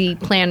as the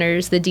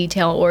planners, the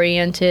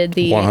detail-oriented,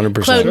 the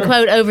 100%.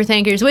 quote-unquote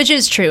overthinkers, which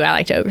is true. I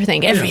like to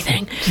overthink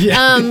everything.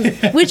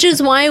 Yeah. Which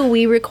is why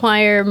we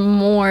require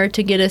more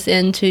to get us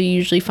into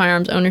usually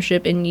firearms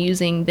ownership and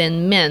using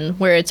than men,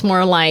 where it's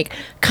more like,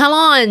 come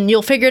on,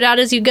 you'll figure it out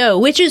as you go,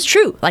 which is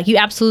true. Like, you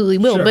absolutely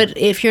will. Sure. But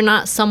if you're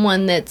not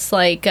someone that's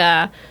like,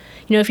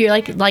 if you're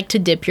like to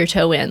dip your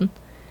toe in,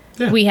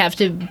 Yeah. we have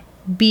to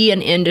be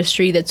an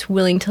industry that's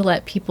willing to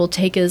let people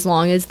take as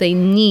long as they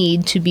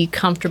need to be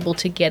comfortable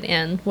to get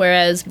in.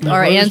 Whereas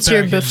our Rose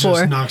answer package before.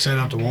 just knocks that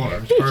out the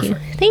water. It's perfect.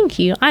 Thank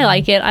you. I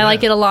like it. I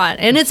like it a lot.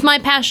 And it's my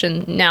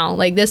passion now.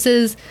 Like this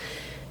is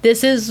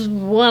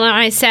what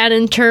I sat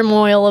in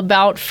turmoil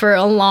about for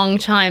a long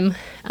time.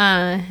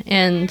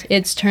 And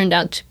it's turned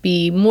out to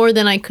be more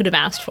than I could have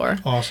asked for.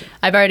 Awesome.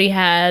 I've already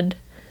had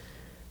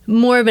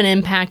more of an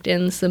impact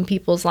in some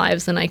people's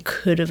lives than I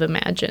could have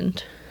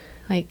imagined.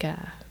 like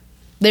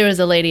there was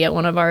a lady at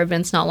one of our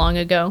events not long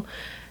ago.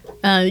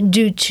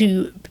 Due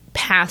to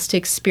past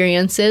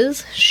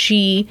experiences,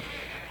 she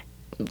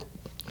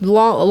a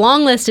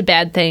long list of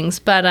bad things,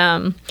 but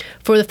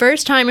for the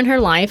first time in her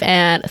life,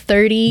 at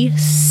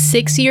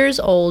 36 years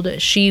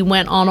old, she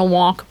went on a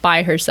walk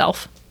by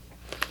herself.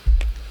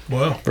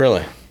 Wow.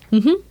 Really?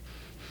 Mm-hmm.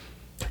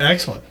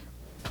 Excellent.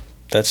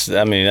 That's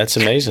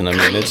amazing. I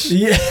mean, it's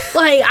Yeah.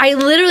 Like, I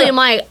literally am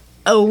like,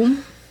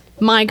 oh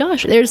my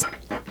gosh,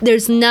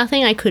 there's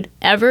nothing I could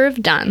ever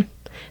have done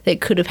that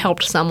could have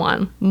helped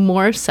someone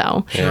more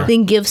so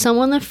than give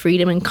someone the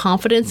freedom and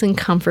confidence and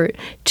comfort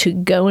to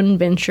go and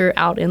venture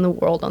out in the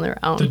world on their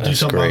own. To do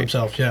something by great.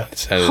 themselves,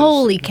 yeah.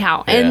 Holy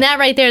cow. Yeah. And that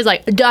right there is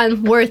like,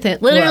 done, worth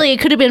it. Literally, Right.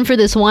 it could have been for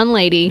this one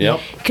lady. Yep.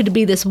 It could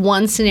be this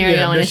one scenario,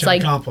 Yeah, and it's mission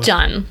like, accomplished.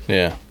 done.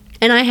 yeah.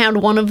 And I had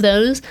one of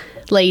those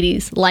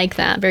ladies like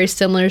that, very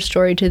similar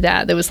story to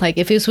that was like,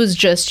 if this was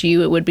just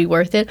you, it would be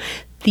worth it.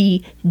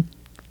 The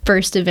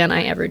first event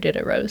I ever did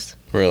at Rose.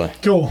 Really?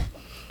 Cool.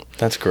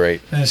 That's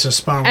great. And it's a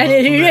spiral. And, up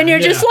from there, you're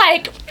yeah. just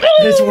like,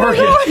 It's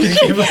working.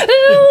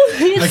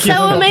 it's keep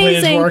so my plan's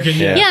amazing. working,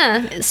 yeah.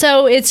 Yeah.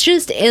 So it's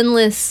just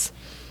endless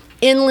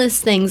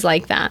things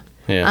like that.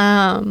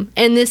 Yeah.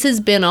 And this has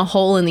been a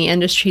hole in the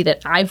industry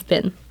that I've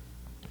been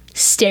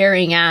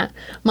staring at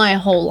my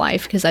whole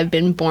life because I've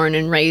been born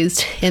and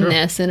raised in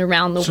this and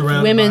around the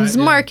Surrounded women's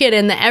by it, yeah. market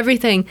and the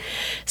everything.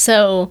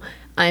 So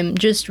I'm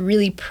just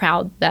really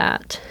proud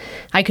that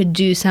I could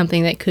do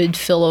something that could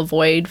fill a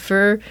void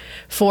for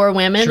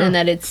women Sure. and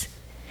that it's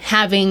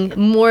having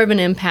more of an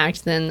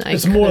impact than I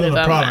It's could more than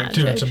have a product,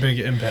 too. imagined. It's a big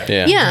impact.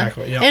 Yeah. Yeah.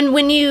 Exactly. Yeah. And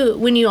when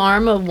you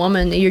arm a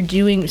woman, you're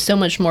doing so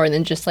much more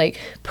than just like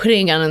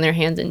putting a gun in their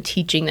hands and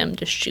teaching them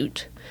to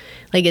shoot.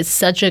 Like, it's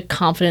such a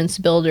confidence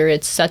builder.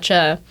 It's such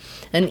an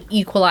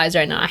equalizer.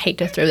 I know I hate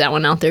to throw that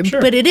one out there, Sure.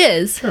 but it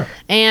is. Sure.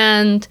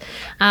 And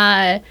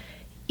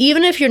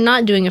even if you're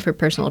not doing it for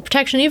personal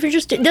protection, if you're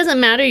just, it doesn't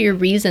matter your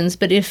reasons,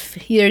 but if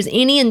there's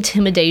any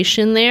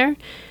intimidation there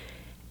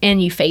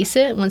and you face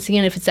it, once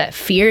again, if it's that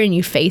fear and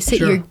you face it,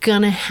 Sure. you're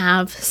going to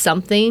have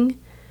something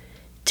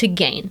to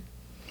gain.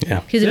 Yeah.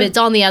 Because if Yeah. it's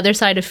on the other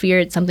side of fear,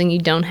 it's something you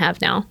don't have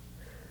now.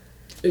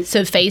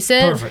 So face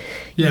it, Perfect.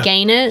 Yeah.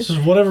 gain it, So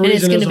whatever and it's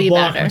reason going is to a be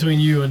block better. between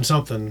you and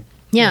something.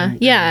 Yeah,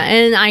 yeah,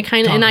 and I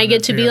conquer get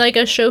that to be fear. like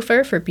a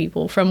chauffeur for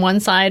people from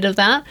one side of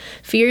that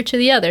fear to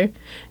the other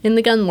in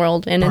the gun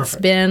world, and Perfect.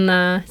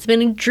 it's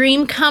been a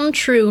dream come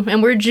true,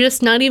 and we're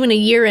just not even a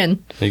year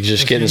in. You're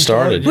just getting getting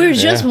started. started. We're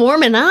Yeah. just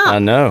warming up. I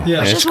know.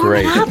 Yeah. It's Just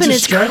great. Up, and Just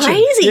it's stretching.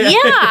 crazy.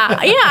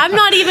 Yeah. Yeah, I'm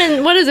not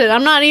even. What is it?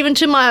 I'm not even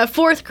to my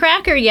fourth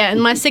cracker yet,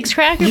 and my sixth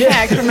cracker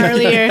pack from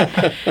earlier.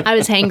 I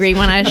was hangry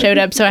when I showed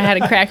up, so I had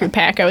a cracker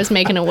pack. I was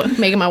making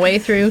my way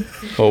through.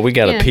 Well, we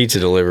got Yeah. a pizza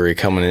delivery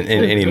coming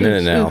in any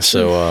minute now,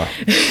 so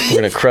we're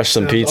gonna crush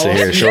some pizza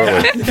here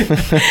shortly.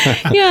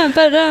 Yeah,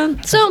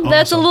 but so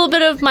that's a awesome. little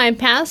bit of my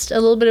past, a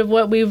little bit of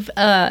what we've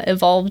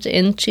evolved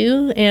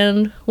into,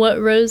 and what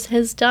Rose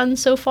has done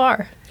so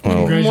far. Well,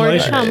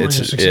 Congratulations come. on your it's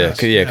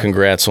success. yeah.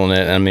 Congrats on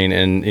it. I mean,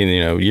 and you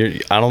know,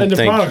 I don't And the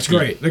think product's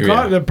great.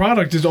 yeah. The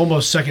product is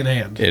almost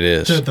secondhand. It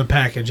is. To the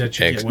package that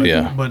you get with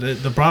yeah. it. But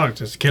the product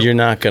is killer. You're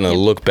not going to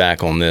look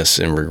back on this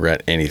and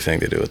regret anything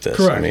to do with this.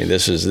 Correct. I mean,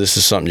 this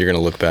is something you're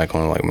going to look back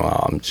on like,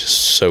 wow, I'm just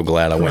so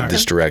glad I went Correct.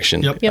 this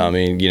direction. Yep. Yep. I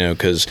mean, you know,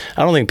 because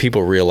I don't think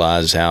people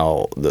realize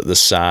how the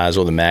size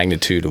or the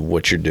magnitude of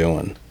what you're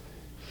doing,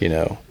 you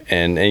know,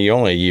 and you're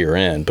only a year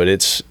in, but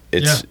it's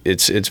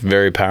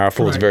very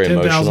powerful. It's very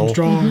 10,000 emotional.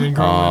 strong and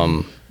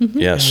growing. And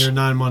Yes. you're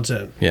 9 months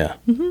in. Yeah.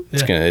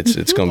 It's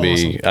Yeah. gonna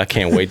be. I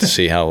can't wait to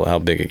see how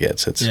big it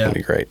gets. It's Yeah. gonna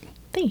be great.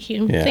 Thank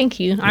you, Yeah.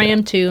 thank you. I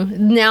am too.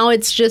 Now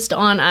it's just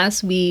on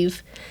us.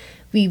 We've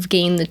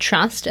gained the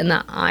trust and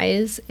the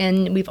eyes,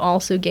 and we've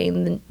also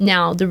gained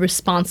now the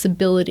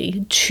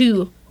responsibility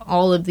to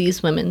all of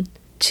these women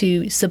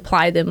to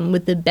supply them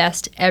with the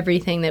best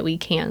everything that we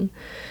can.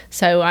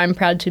 So I'm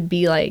proud to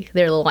be like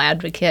their little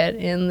advocate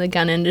in the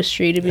gun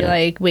industry, to be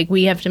like, wait,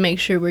 we have to make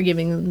sure we're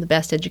giving them the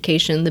best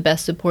education, the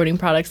best supporting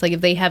products. Like if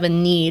they have a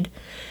need,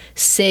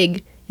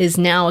 Sig is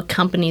now a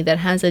company that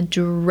has a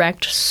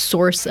direct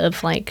source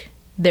of like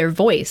their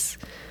voice.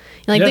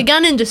 Like Yeah. the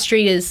gun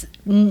industry is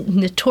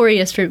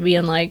notorious for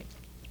being like,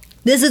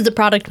 this is the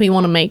product we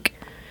want to make,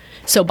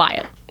 so buy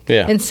it.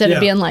 Yeah. Instead Yeah,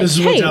 of being like, this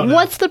is what's hey, out there.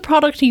 what's the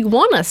product you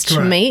want us to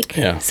Correct. make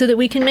Yeah. so that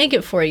we can make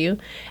it for you?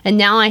 And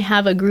now I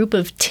have a group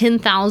of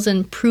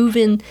 10,000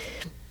 proven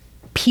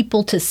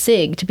people to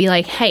Sig to be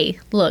like, hey,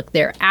 look,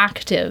 they're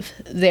active.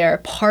 They're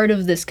part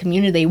of this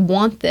community. They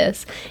want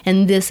this.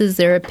 And this is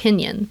their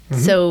opinion.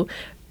 Mm-hmm. So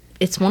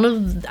it's one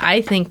of, I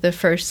think, the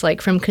first,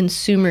 like, from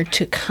consumer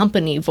to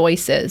company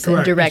voices and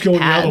Correct. direct It's going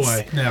the other paths.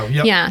 way now.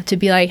 Yep. Yeah, to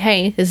be like,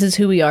 hey, this is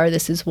who we are.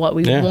 This is what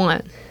we Yeah.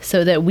 want,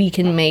 so that we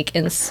can make.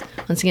 And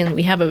once again,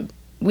 we have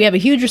a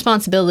huge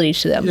responsibility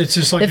to them. It's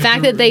just like the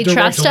fact that they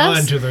direct trust line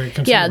us. to the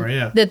consumer,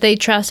 yeah. That they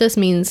trust us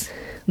means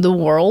the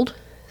world.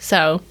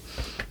 So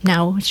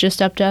now it's just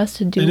up to us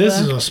to do. And this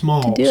is a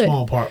small do it.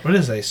 part, but it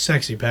is a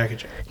sexy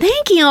packaging.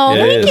 Thank you, It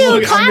thank is. you,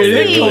 Look, classy. I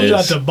mean, it comes is.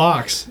 out the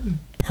box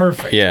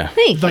perfect. Yeah.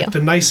 Thank Like you.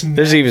 the nice and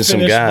There's even some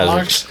finished guys.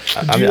 box,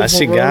 I mean, I see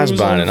beautiful guys rose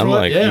buying on it. I'm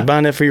front. like, Yeah. you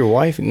buying that for your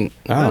wife? No,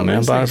 man, I'm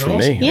this buying it thing's for me.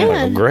 awesome. I'm like, Yeah.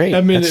 well, great.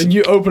 I mean, That's- and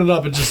you open it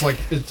up, it's just like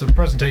the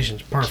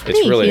presentation's perfect.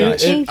 It's really you.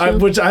 nice. Thank you.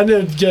 Which I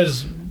know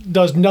just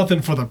does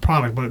nothing for the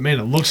product, but it made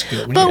it looks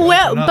good. when But you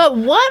open it up. but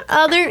what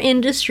other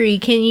industry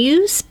can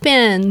you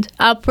spend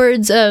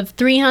upwards of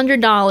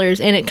 $300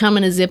 and it come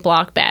in a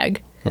Ziploc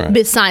bag? Right.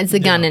 Besides the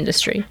gun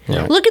industry,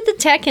 Yeah. look at the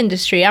tech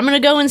industry. I'm gonna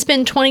go and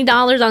spend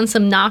 $20 on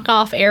some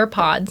knockoff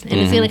AirPods, and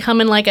it's gonna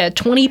come in like a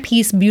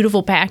 20-piece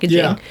beautiful packaging.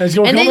 Yeah, it's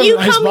gonna and come then in you a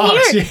nice come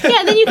box, here,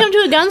 yeah. then you come to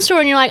a gun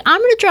store and you're like,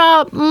 I'm gonna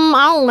drop, I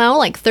don't know,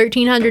 like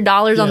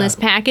 $1,300 on Yeah. this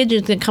package.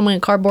 It's gonna come in a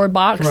cardboard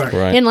box Correct.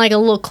 Right. in like a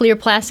little clear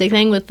plastic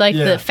thing with like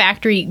Yeah. the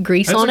factory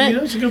grease that's on a, it.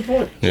 that's a good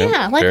point.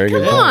 Yeah, like very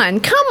good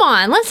point. come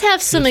on, let's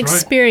have some That's right.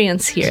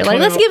 experience here. Cut Like,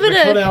 let's out- give it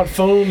the a. cutout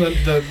foam,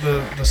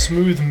 the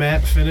smooth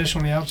matte finish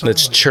on the outside.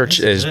 Let's Like, church,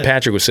 this as is it.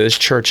 Patrick would say, let's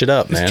church it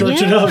up, man.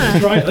 Church it up. Yeah.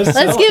 That's right. Let's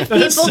Let's sell give it.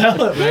 Let's people,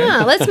 sell it, man.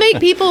 yeah, let's make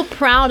people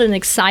proud and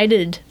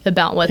excited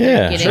about what Yeah,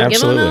 they're getting.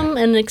 absolutely. Giving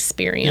them an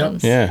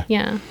experience. Yep.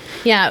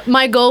 Yeah.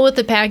 My goal with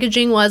the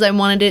packaging was I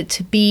wanted it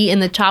to be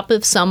in the top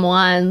of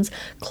someone's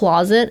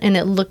closet, and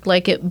it looked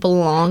like it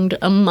belonged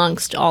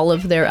amongst all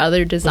of their other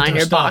Their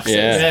designer stuff. boxes.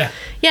 Yeah.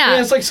 Yeah.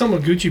 It's like some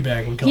Gucci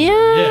bag would come.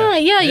 Yeah,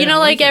 You know, I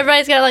like it.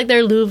 everybody's got like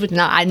their Louis Vuitton.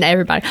 Not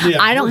everybody.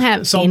 Yeah, I don't have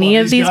any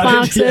somebody's of these got it,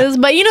 boxes, yeah.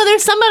 but you know,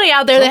 there's somebody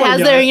out there that Somebody has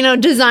got their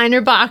it.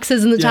 designer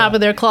boxes in the top Yeah.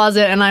 of their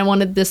closet, and I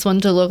wanted this one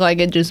to look like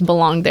it just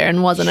belonged there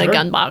and wasn't a Sure.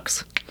 gun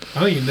box.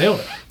 I think you nailed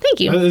it. Thank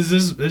you.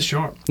 It's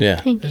sharp. Yeah.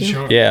 Thank It's you.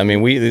 sharp. Yeah, I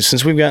mean,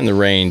 since we've gotten the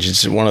range,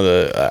 it's one of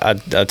the.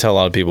 I tell a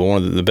lot of people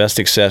one of the best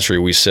accessory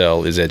we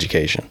sell is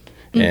education,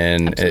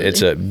 and absolutely.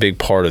 it's a big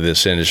part of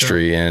this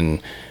industry.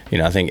 And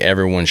I think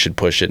everyone should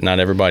push it. Not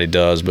everybody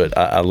does, but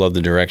I love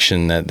the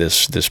direction that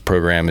this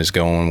program is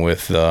going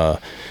with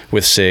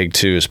Sig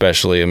too,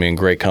 especially. I mean,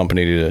 great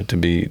company to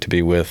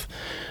be with.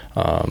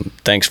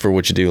 Thanks for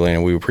what you do,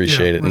 Lena. We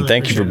appreciate it, and really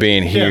thank you for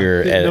being appreciate it.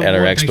 here Yeah, at number our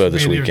one, thanks expo for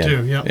this being here,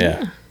 weekend. too.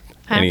 Yeah.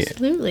 Any-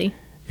 Absolutely.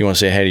 You want to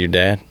say hey to your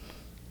dad?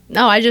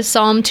 No, I just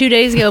saw him 2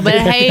 days ago, but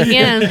hey,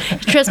 again,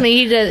 trust me,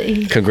 he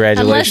did.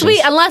 Congratulations.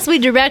 Unless we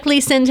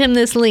directly send him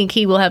this link,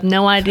 he will have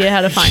no idea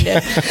how to find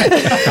it.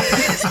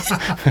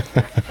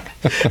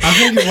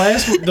 I think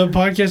the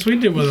podcast we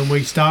did with him,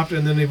 we stopped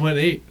and then they went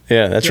and ate.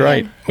 Yeah, that's Yeah.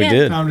 right. We Yeah.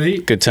 did. Time to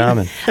eat. Good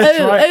timing.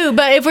 Oh,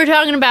 but if we're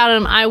talking about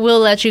him, I will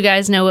let you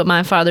guys know what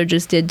my father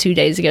just did 2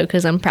 days ago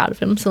because I'm proud of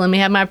him. So let me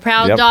have my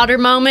proud Yep. daughter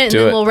moment, and Do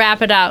then it. we'll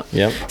wrap it up.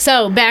 Yep.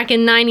 So back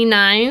in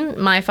 '99,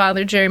 my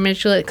father, Jerry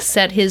Miculek,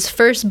 set his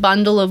first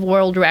bundle of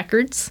world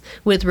records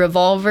with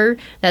Revolver.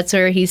 That's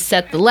where he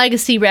set the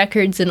legacy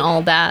records and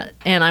all that.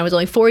 And I was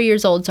only 4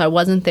 years old, so I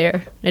wasn't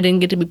there. I didn't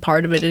get to be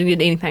part of it. I didn't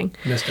get anything.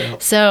 Missed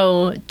out.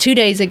 So 2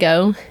 days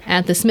ago,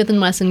 at the Smith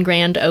 & Wesson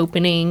grand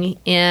opening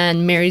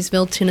in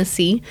Marysville,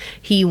 Tennessee,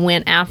 he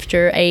went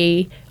after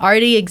a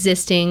already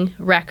existing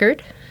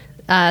record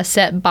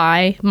set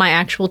by my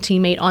actual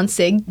teammate on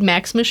SIG,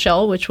 Max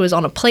Michelle, which was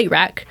on a plate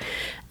rack.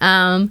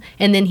 And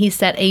then he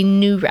set a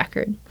new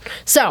record.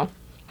 So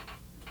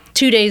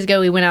 2 days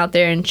ago, we went out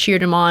there and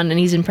cheered him on, and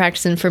he's been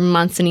practicing for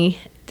months, and he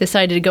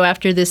decided to go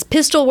after this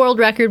pistol world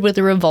record with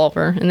a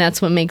revolver, and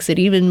that's what makes it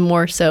even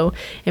more so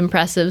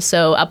impressive.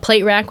 So a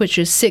plate rack, which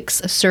is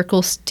 6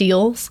 circle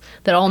steels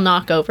that all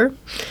knock over.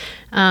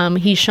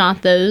 He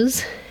shot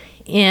those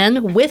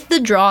in with the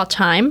draw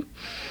time.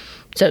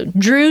 So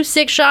drew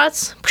 6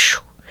 shots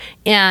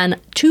and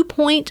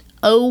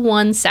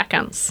 2.01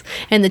 seconds.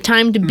 And the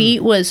time to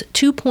beat was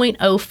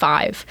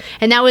 2.05.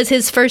 And that was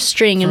his first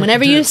string. And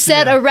whenever you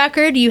set a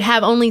record, you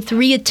have only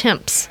 3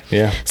 attempts.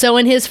 Yeah. So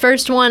in his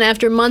first one,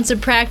 after months of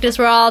practice,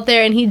 we're all out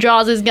there and he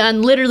draws his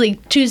gun literally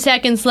 2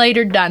 seconds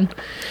later, done.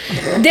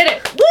 Did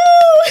it. Woo!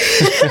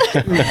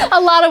 A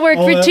lot of work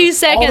All for that- 2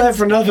 seconds. All that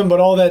for nothing, but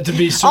all that to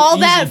be so All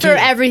easy that for too.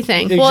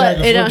 everything. Exactly. Well,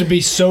 for it to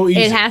be so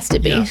easy. It has to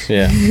be. Yeah.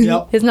 Yeah.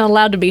 Yep. It's not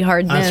allowed to be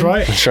hard then. That's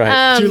right. That's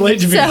right. Too late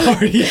to be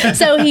hard. Yeah.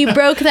 So he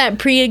broke that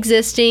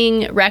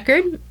pre-existing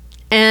record,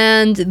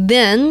 and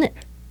then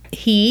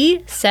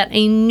he set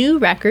a new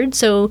record.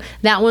 So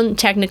that one,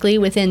 technically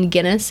within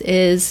Guinness,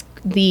 is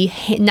the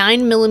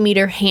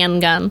 9mm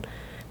handgun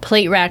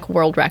plate rack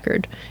world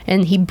record.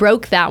 And he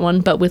broke that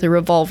one, but with a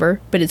revolver,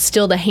 but it's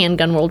still the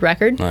handgun world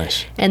record.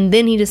 Nice. And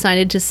then he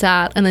decided to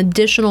set an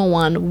additional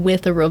one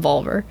with a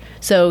revolver.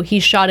 So he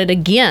shot it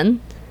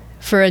again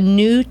for a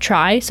new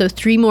try, so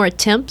 3 more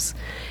attempts.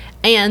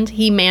 And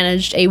he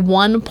managed a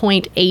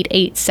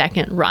 1.88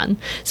 second run.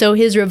 So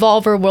his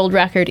revolver world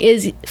record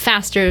is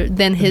faster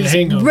than his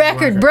handgun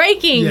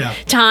record-breaking Yeah.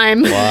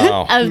 time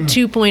Wow. of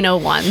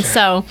 2.01.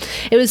 So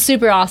it was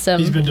super awesome.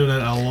 He's been doing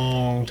that a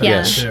long time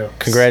Yeah. too.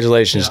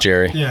 Congratulations,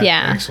 Jerry.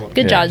 Yeah. Excellent.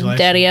 Good job,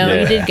 Daddy-O.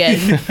 Yeah. You did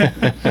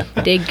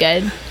good. Did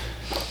good.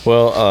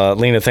 Well,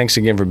 Lena, thanks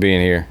again for being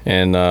here.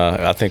 And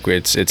I think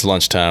it's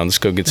lunchtime. Let's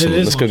go get some.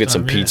 is Let's go get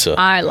some lunchtime, yeah. pizza.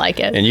 I like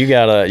it. And you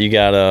got a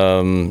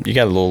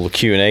little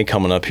Q&A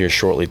coming up here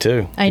shortly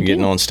too. I You're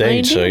getting do. on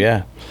stage, I so do.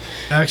 yeah,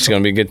 Excellent. it's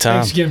gonna be a good time.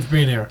 Thanks again for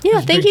being here. Yeah,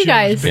 It's a thank big you show.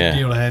 It's guys. a big Yeah.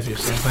 deal to have you.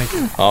 So thank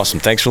you. Awesome.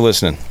 Thanks for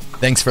listening.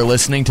 Thanks for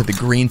listening to the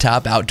Green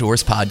Top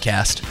Outdoors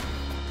podcast.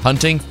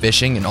 Hunting,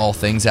 fishing, and all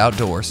things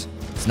outdoors.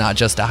 It's not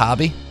just a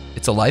hobby,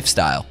 it's a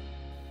lifestyle.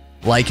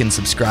 Like and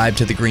subscribe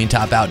to the Green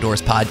Top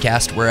Outdoors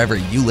podcast wherever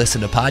you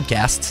listen to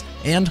podcasts,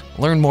 and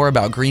learn more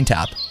about Green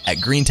Top at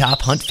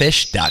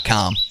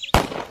greentophuntfish.com.